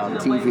is a loud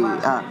TV.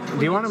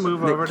 Do you want to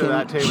move over to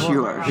that table?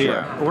 Sure.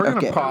 Yeah, we're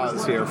gonna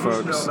pause here,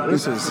 folks.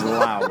 This is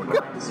loud.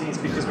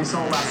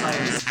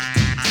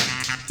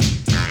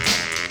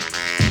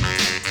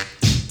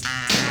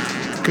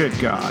 Good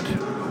God.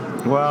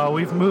 Well,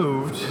 we've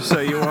moved, so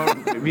you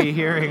won't be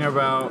hearing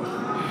about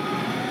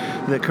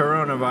the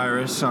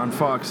coronavirus on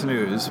Fox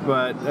News,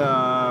 but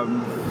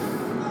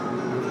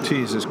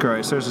Jesus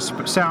Christ, there's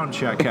a sound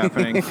check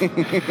happening.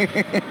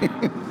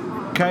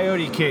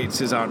 Coyote Cates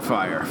is on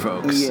fire,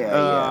 folks.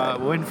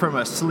 Went from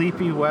a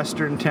sleepy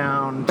western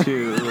town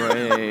to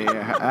a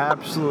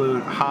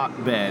absolute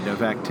hotbed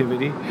of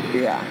activity.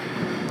 Yeah.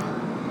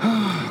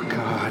 Oh,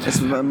 God.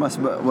 This must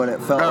be what it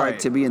felt like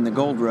to be in the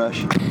gold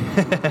rush.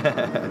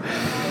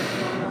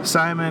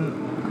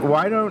 Simon,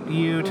 why don't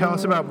you tell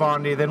us about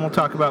Bondi, then we'll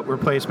talk about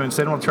replacements,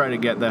 then we'll try to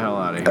get the hell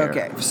out of here.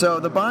 Okay, so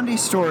the Bondi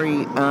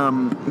story,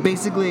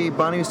 basically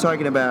Bondi was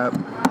talking about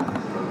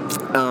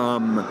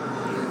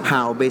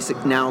how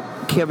now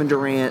Kevin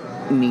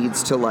Durant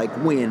needs to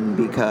win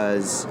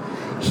because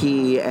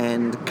he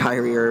and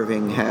Kyrie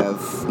Irving have,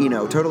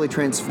 totally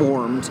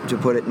transformed, to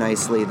put it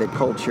nicely, the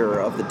culture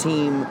of the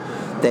team.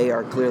 They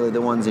are clearly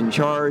the ones in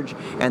charge,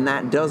 and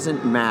that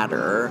doesn't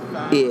matter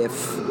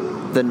if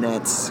the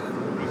Nets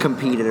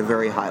compete at a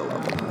very high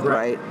level,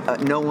 right?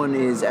 No one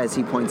is, as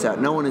he points out,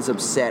 no one is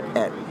upset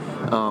at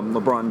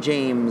LeBron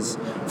James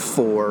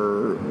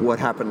for what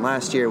happened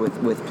last year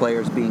with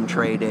players being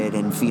traded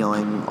and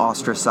feeling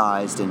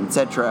ostracized and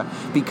etc.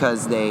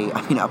 because they,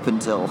 up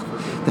until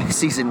the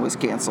season was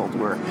canceled,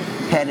 were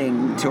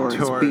heading towards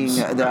being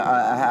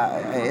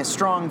a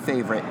strong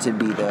favorite to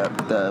be the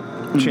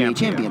NBA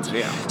champions.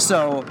 Yeah.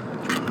 So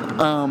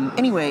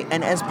anyway,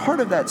 and as part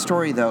of that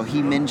story, though,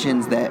 he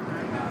mentions that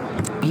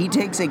he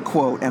takes a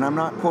quote, and I'm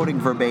not quoting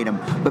verbatim,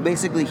 but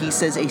basically he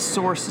says a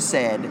source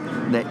said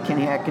that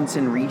Kenny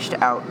Atkinson reached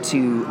out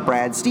to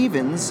Brad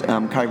Stevens,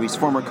 Kyrie's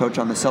former coach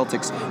on the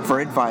Celtics,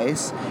 for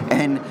advice,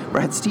 and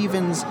Brad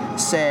Stevens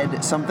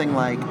said something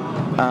like,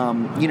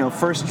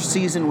 first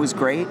season was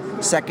great,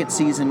 second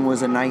season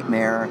was a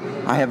nightmare,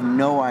 I have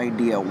no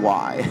idea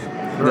why.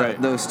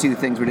 Those two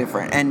things were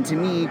different. And to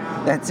me,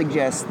 that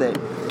suggests that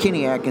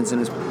Kenny Atkinson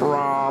is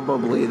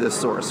probably the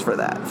source for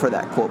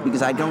that quote,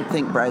 because I don't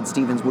think Brad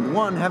Stevens would,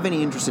 one, have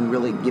any interest in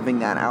really giving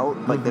that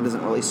out. That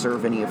doesn't really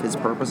serve any of his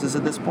purposes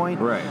at this point.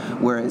 Right.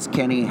 Whereas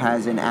Kenny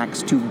has an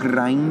axe to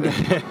grind.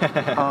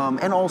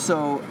 And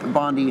also,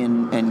 Bondi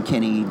and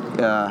Kenny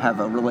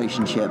have a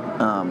relationship,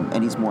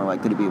 and he's more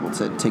likely to be able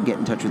to get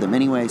in touch with them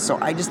anyway. So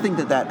I just think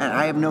and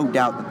I have no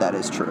doubt that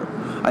is true.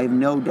 I have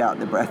no doubt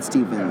that Brad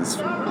Stevens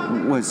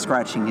was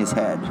scratching his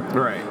head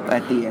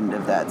at the end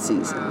of that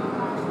season.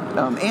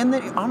 And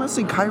that,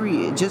 honestly,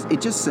 Kyrie, it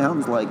just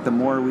sounds like the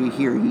more we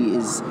hear, he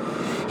is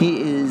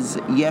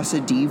yes,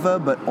 a diva,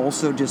 but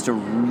also just a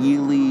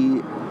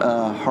really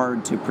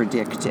hard to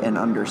predict and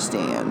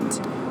understand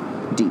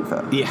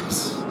diva.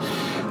 Yes,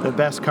 the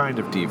best kind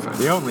of diva,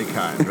 the only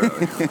kind,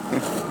 really.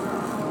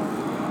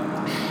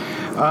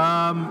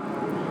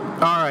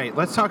 All right,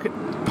 let's talk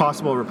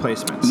possible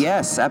replacements.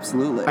 Yes,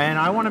 absolutely. And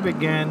I want to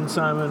begin,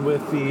 Simon,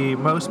 with the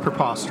most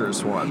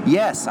preposterous one.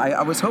 Yes,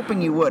 I was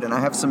hoping you would, and I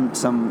have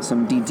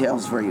some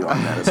details for you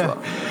on that as well.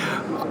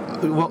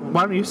 Well,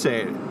 why don't you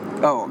say it?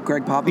 Oh,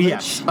 Greg Popovich?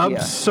 Yes,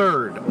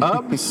 absurd.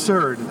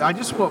 Absurd. I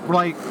just,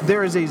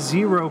 there is a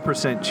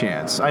 0%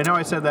 chance. I know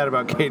I said that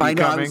about Katie I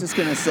know, Cumming. I was just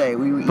going to say.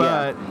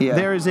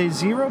 There is a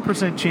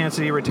 0% chance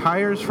that he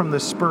retires from the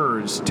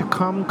Spurs to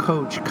come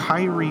coach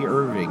Kyrie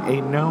Irving,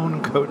 a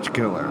known coach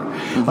killer.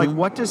 Mm-hmm.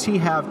 What does he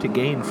have to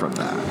gain from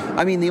that?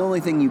 I mean, the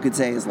only thing you could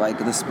say is,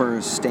 the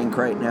Spurs stink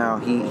right now.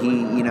 He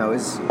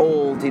is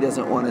old. He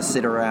doesn't want to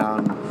sit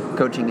around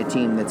coaching a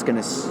team that's going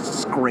to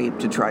scrape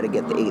to try to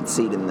get the 8th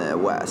seed in the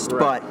West.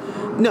 Right. But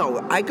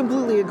no, I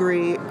completely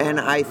agree, and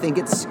I think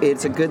it's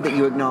a good that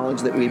you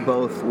acknowledge that we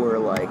both were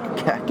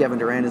Kevin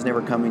Durant is never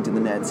coming to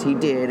the Nets. He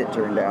did, it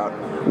turned out.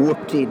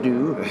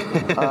 Whoop-de-doo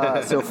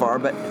so far.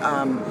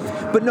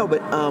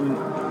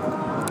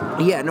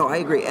 Yeah, no, I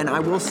agree. And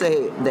I will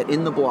say that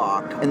in the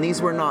block, and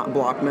these were not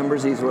block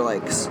members, these were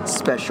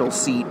special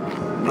seat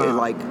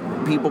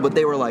people, but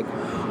they were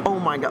oh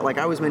my God,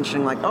 I was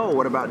mentioning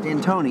what about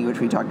D'Antoni,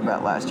 which we talked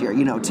about last year.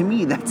 To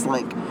me that's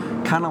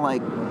kind of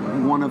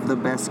one of the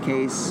best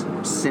case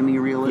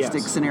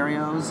semi-realistic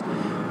scenarios.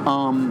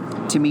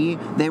 To me,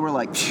 they were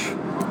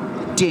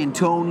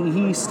D'Antoni,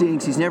 he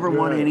stinks, he's never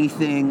won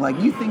anything.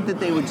 You think that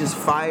they would just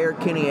fire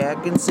Kenny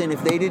Atkinson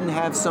if they didn't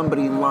have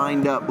somebody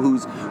lined up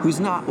who's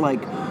not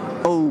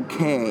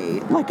okay,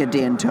 like a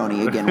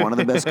D'Antoni, again, one of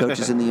the best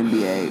coaches in the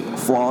NBA,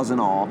 flaws and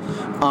all.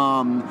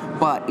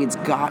 But it's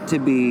got to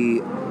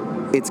be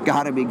it's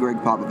got to be Greg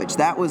Popovich.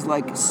 That was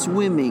like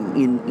swimming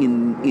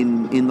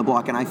in the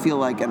block, and I feel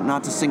like,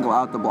 not to single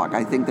out the block,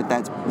 I think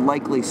that's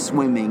likely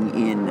swimming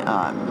in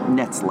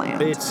Nets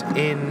land. It's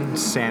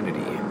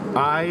insanity.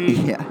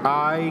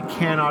 I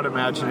cannot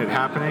imagine it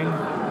happening.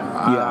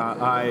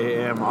 I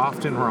am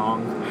often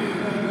wrong.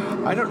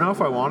 I don't know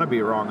if I want to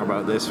be wrong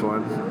about this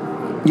one.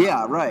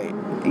 Yeah, right.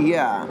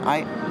 Yeah,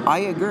 I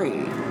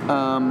agree.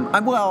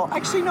 Well,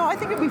 actually, no, I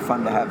think it'd be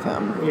fun to have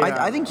him.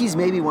 Yeah. I think he's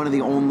maybe one of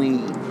the only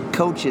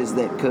coaches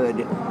that could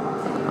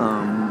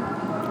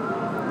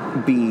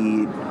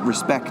be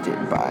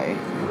respected by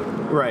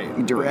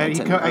Durant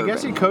and I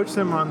guess he coached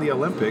them on the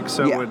Olympics,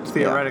 so would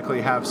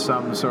theoretically have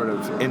some sort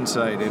of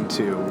insight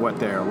into what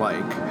they're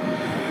like.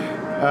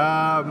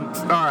 All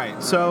right,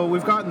 so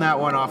we've gotten that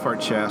one off our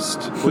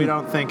chest. We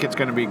don't think it's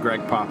going to be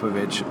Greg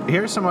Popovich.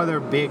 Here's some other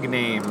big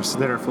names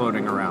that are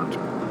floating around.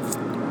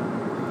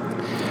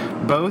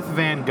 Both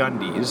Van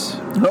Gundys.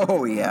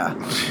 Oh, yeah.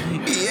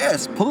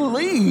 Yes,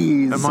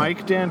 please.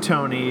 Mike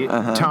D'Antoni,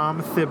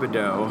 Tom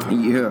Thibodeau.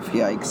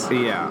 Yikes.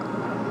 Yeah.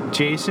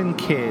 Jason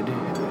Kidd.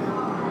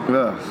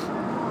 Ugh.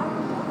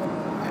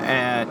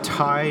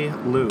 Ty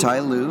Lue. Ty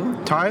Lue?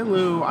 Ty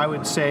Lue, I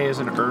would say, is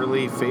an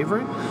early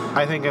favorite.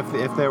 I think if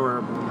there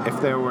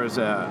was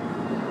a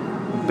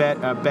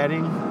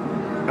betting.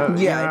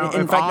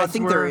 In fact, I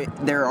think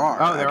there are.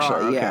 Oh, there actually.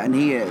 are. Okay. Yeah, and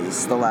he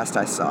is the last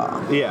I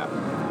saw. Yeah.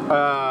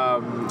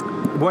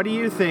 What do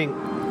you think?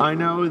 I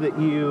know that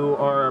you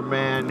are a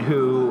man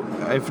who,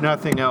 if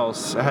nothing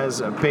else,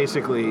 has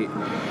basically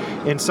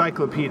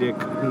encyclopedic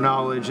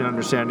knowledge and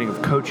understanding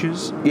of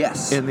coaches.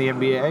 Yes. In the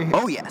NBA.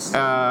 Oh, yes.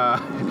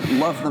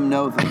 Love them,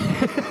 know them.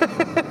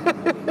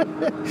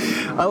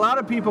 A lot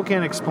of people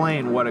can't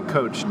explain what a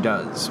coach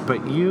does,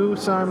 but you,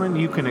 Simon,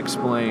 you can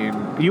explain.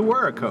 You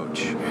were a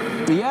coach.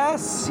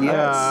 Yes.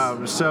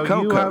 So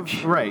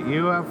Co-coach.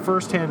 you have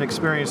firsthand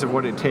experience of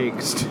what it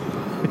takes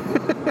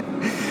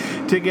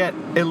to get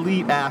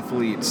elite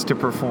athletes to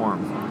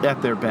perform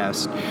at their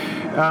best.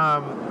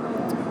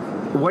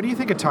 What do you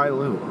think of Ty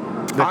Lue,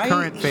 the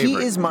current favorite? He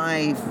is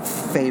my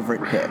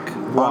favorite pick,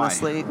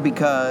 honestly,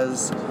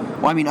 because,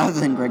 other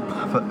than Greg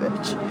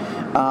Popovich,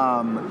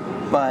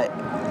 but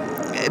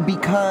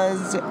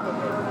because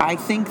I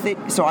think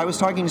that, so I was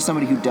talking to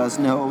somebody who does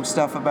know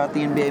stuff about the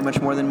NBA much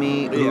more than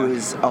me, who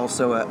is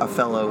also a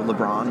fellow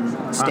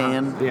LeBron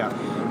stan.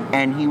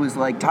 And he was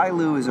like, Ty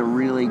Lue is a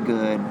really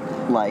good,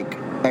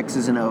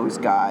 X's and O's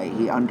guy.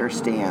 He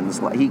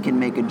understands. He can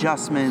make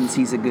adjustments.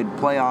 He's a good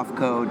playoff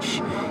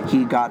coach.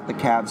 He got the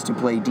Cavs to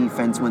play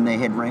defense when they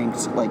had ranked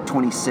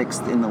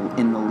 26th in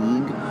the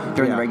league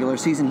during the regular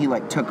season. He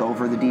took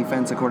over the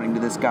defense, according to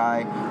this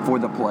guy, for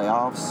the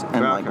playoffs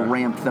and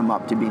ramped them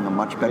up to being a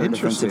much better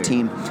defensive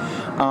team.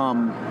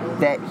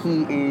 That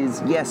he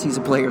is, yes, he's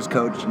a player's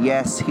coach.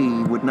 Yes, he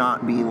would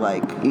not be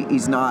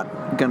he's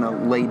not gonna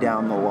lay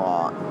down the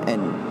law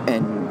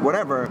and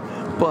whatever,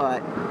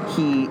 but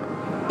he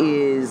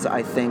is,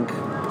 I think,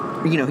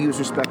 he was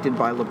respected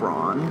by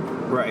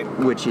LeBron. Right.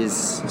 Which is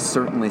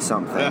certainly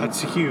something.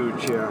 That's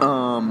huge, yeah.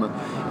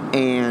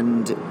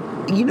 And,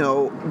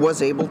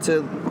 was able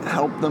to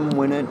help them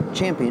win a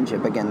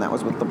championship. Again, that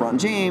was with LeBron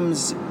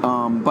James,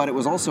 but it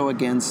was also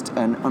against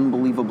an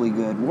unbelievably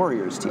good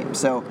Warriors team.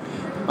 So,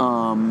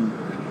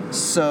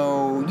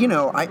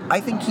 I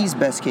think he's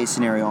best case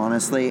scenario,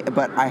 honestly,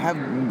 but I have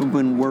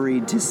been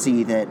worried to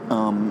see that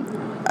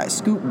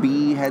Scoop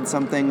B had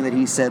something that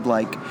he said,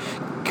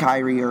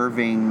 Kyrie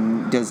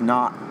Irving does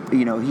not,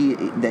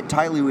 that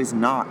Ty Lue is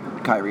not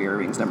Kyrie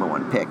Irving's number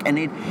one pick. And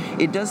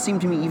it does seem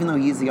to me, even though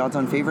he is the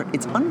odds-on favorite,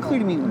 it's unclear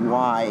to me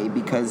why,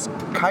 because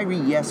Kyrie,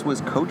 yes,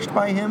 was coached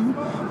by him,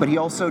 but he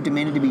also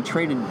demanded to be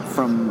traded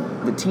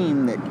from the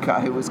team that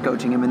Kai was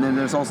coaching him. And then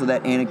there's also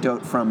that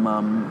anecdote from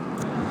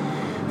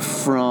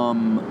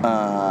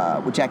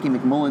Jackie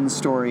McMullen's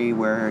story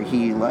where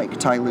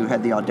Ty Lue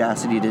had the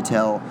audacity to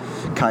tell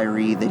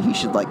Kyrie that he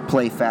should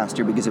play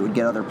faster because it would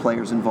get other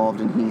players involved,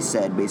 and he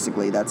said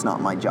basically, that's not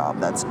my job,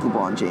 that's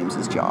LeBron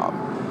James's job.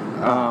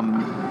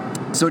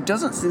 So it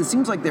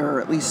seems like there are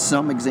at least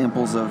some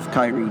examples of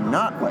Kyrie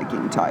not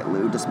liking Ty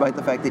Lue, despite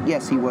the fact that,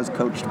 yes, he was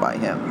coached by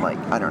him.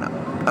 I don't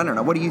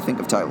know. What do you think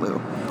of Ty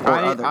Lue or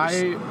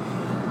others?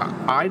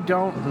 I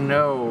don't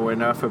know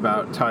enough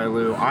about Ty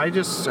Lue. I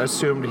just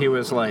assumed he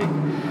was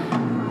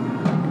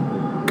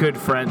good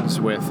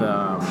friends with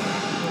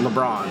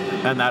LeBron,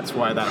 and that's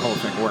why that whole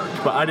thing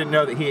worked. But I didn't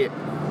know that he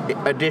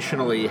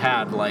additionally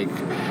had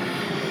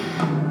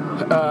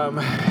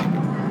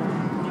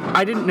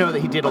I didn't know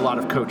that he did a lot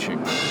of coaching.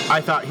 I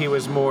thought he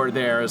was more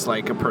there as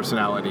a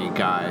personality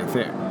guy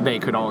that they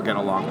could all get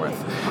along with.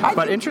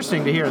 But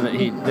interesting to hear that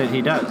he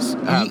does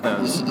have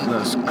those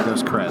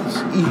creds.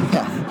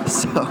 Yeah.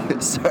 So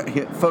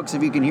sorry, folks,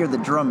 if you can hear the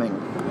drumming,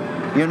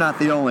 you're not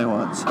the only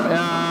ones.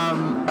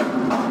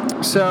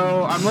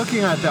 So I'm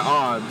looking at the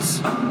odds.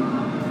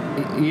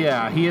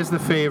 Yeah, he is the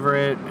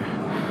favorite.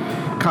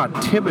 God,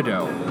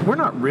 Thibodeau. We're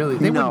not really.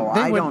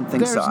 I don't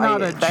think so. There's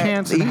not a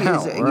chance in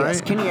hell, right?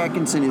 Yes, Kenny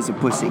Atkinson is a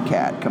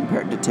pussycat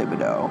compared to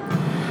Thibodeau.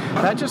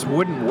 That just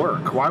wouldn't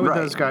work. Why would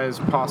those guys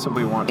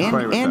possibly want to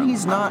play with him? And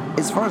he's not,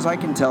 as far as I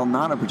can tell,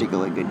 not a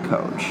particularly good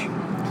coach.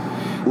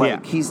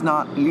 Like, he's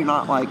not, you're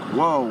not like,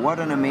 whoa, what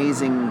an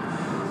amazing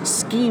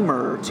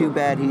schemer. Too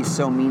bad he's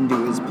so mean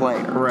to his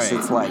players. Right.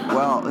 It's like,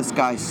 well, this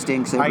guy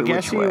stinks every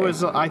which way.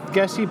 I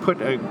guess he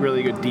put a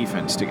really good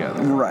defense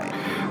together. Right.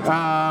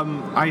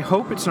 I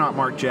hope it's not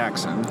Mark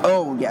Jackson.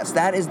 Oh, yes.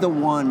 That is the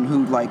one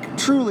who, like,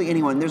 truly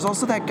anyone. There's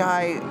also that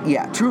guy,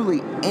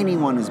 truly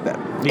anyone is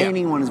better. Yeah.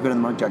 Anyone is better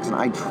than Mark Jackson.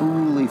 I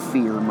truly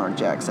fear Mark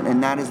Jackson.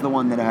 And that is the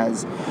one that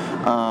has,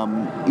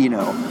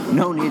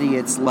 known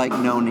idiots like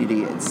known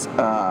idiots,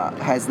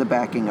 has the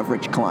backing of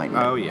Rich Klein.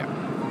 Oh, yeah.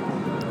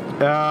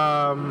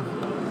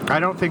 I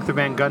don't think the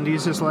Van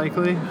Gundys is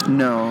likely.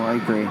 No, I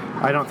agree.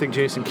 I don't think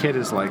Jason Kidd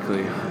is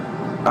likely.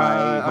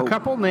 A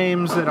couple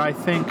names that I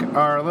think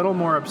are a little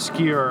more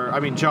obscure. I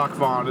mean, Jacques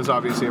Vaughn is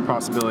obviously a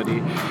possibility.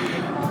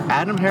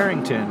 Adam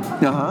Harrington.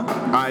 Uh-huh.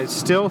 I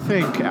still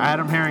think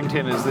Adam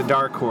Harrington is the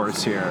dark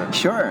horse here.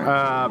 Sure.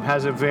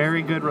 Has a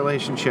very good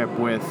relationship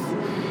with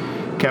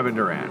Kevin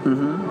Durant.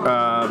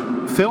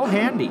 Mm-hmm. Phil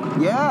Handy.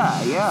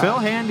 Yeah. Phil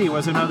Handy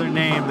was another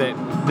name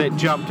that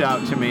jumped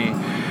out to me.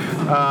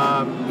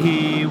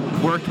 He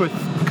worked with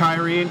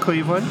Kyrie in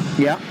Cleveland.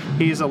 Yeah.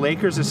 He's a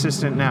Lakers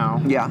assistant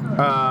now.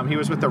 Yeah. He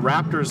was with the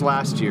Raptors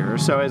last year,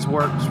 so has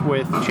worked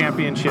with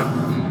championship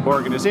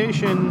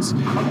organizations.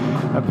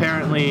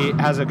 Apparently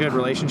has a good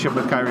relationship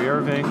with Kyrie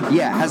Irving.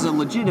 Yeah, has a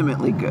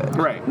legitimately good.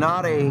 Right.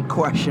 Not a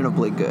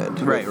questionably good.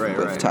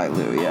 With Ty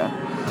Lue, yeah.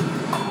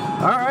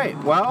 All right,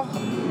 well.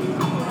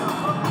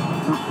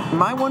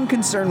 My one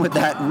concern with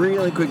that,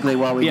 really quickly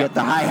while we get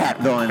the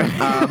hi-hat going,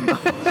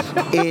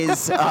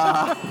 is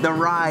the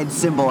ride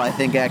symbol, I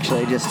think,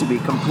 actually, just to be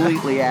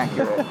completely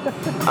accurate.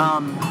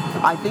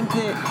 I think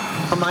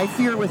that my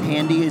fear with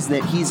Handy is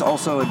that he's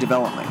also a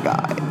development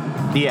guy.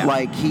 Yeah.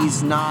 Like,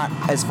 he's not,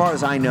 as far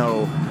as I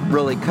know,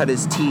 really cut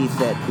his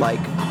teeth at,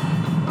 like,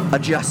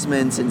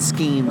 adjustments and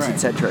schemes, et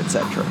cetera, et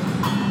cetera.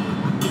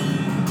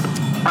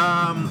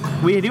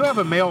 We do have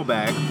a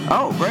mailbag.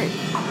 Oh, great.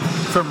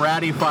 From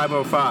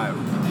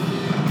Ratty505.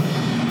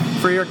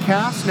 For your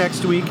cast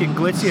next week in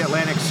glitzy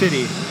Atlantic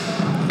City.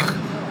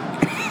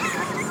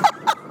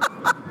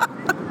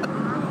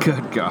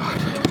 Good God.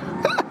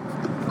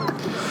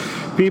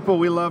 People,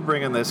 we love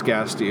bringing this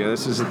cast to you.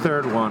 This is the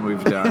third one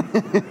we've done.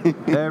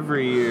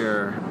 Every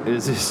year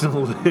is just a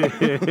little bit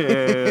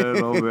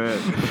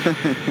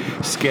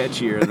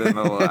sketchier than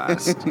the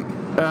last.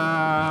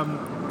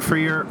 For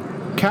your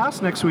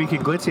cast next week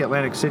in glitzy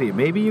Atlantic City,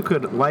 maybe you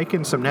could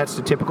liken some nets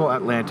to typical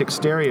Atlantic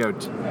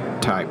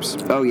stereotypes.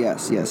 Oh,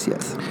 yes.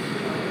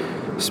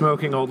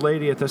 Smoking old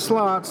lady at the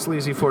slot,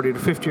 sleazy 40 to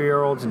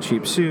 50-year-olds in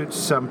cheap suits,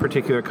 some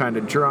particular kind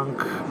of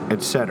drunk,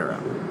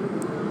 etc.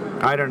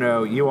 I don't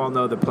know. You all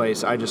know the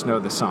place. I just know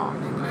the song.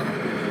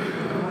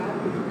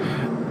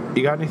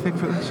 You got anything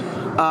for this?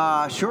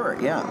 Sure,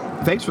 yeah.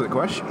 Thanks for the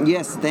question.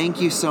 Yes,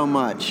 thank you so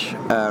much,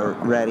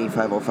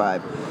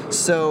 Ratty505.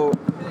 So,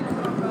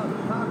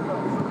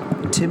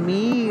 to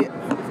me,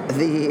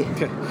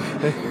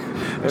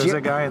 There's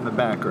a guy in the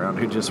background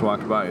who just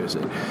walked by who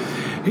said,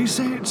 he's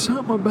saying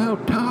something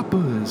about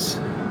tapas.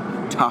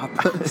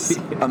 Tapas?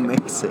 Yeah.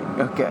 Amazing.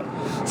 Okay.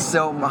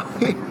 So my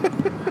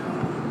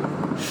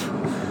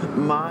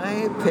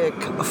pick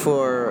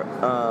for,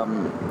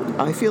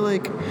 I feel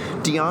like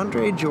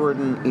DeAndre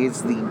Jordan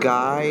is the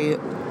guy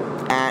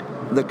at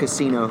the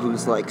casino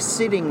who's like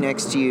sitting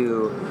next to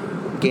you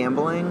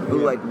gambling,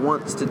 who like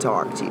wants to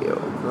talk to you.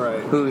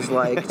 Right. Who's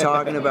like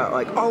talking about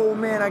like, oh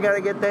man, I gotta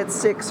get that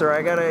 6, or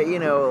I gotta,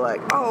 like,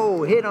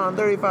 oh, hit on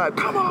 35,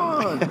 come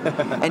on.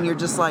 And you're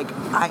just like,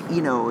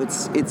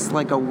 it's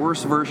like a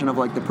worse version of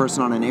like the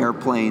person on an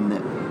airplane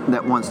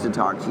that wants to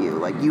talk to you.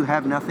 Like, you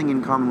have nothing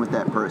in common with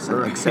that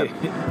person except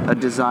a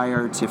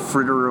desire to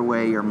fritter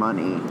away your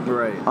money.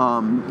 Right.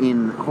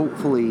 In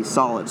hopefully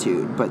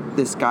solitude. But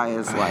this guy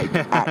is like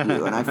at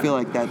you, and I feel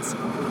like that's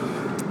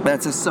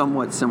a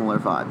somewhat similar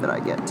vibe that I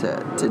get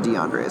to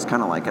DeAndre. It's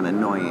kind of like an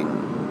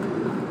annoying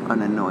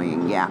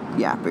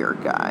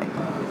yapper guy.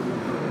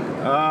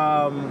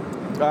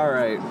 All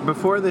right.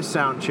 Before this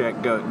sound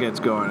check gets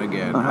going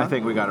again, I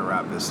think we got to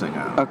wrap this thing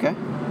up. Okay.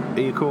 Are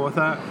you cool with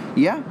that?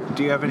 Yeah.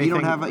 Do you have anything?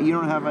 You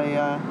don't have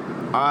a.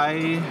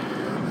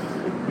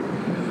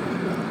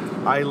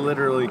 I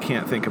literally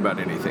can't think about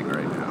anything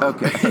right now.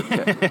 Okay.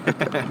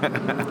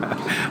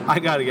 I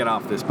got to get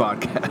off this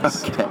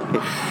podcast. Okay.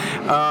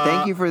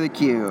 Thank you for the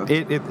cue.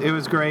 It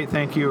was great.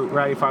 Thank you,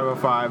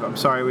 Ratty505. I'm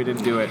sorry we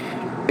didn't do it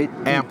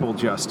ample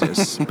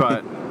justice,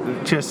 but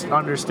just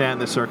understand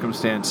the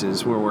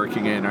circumstances we're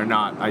working in are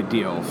not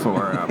ideal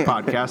for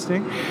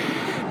podcasting.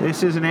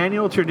 This is an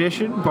annual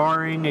tradition,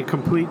 barring a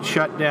complete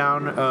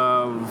shutdown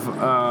of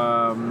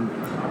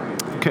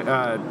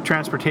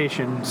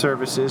transportation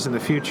services in the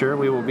future.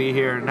 We will be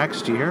here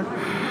next year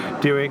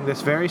doing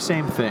this very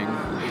same thing,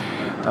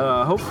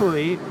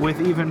 hopefully with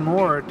even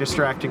more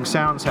distracting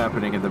sounds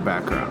happening in the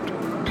background.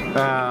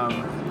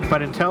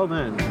 But until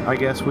then, I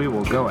guess we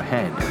will go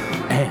ahead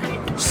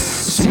and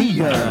see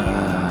ya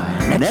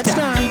next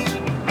time.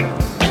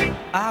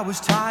 I was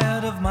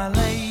tired of my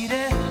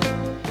lady.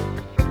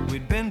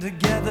 We'd been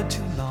together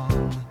too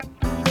long.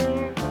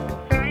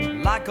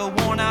 Like a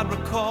worn out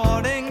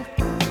recording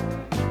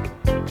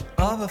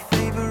of a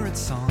favorite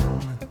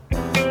song.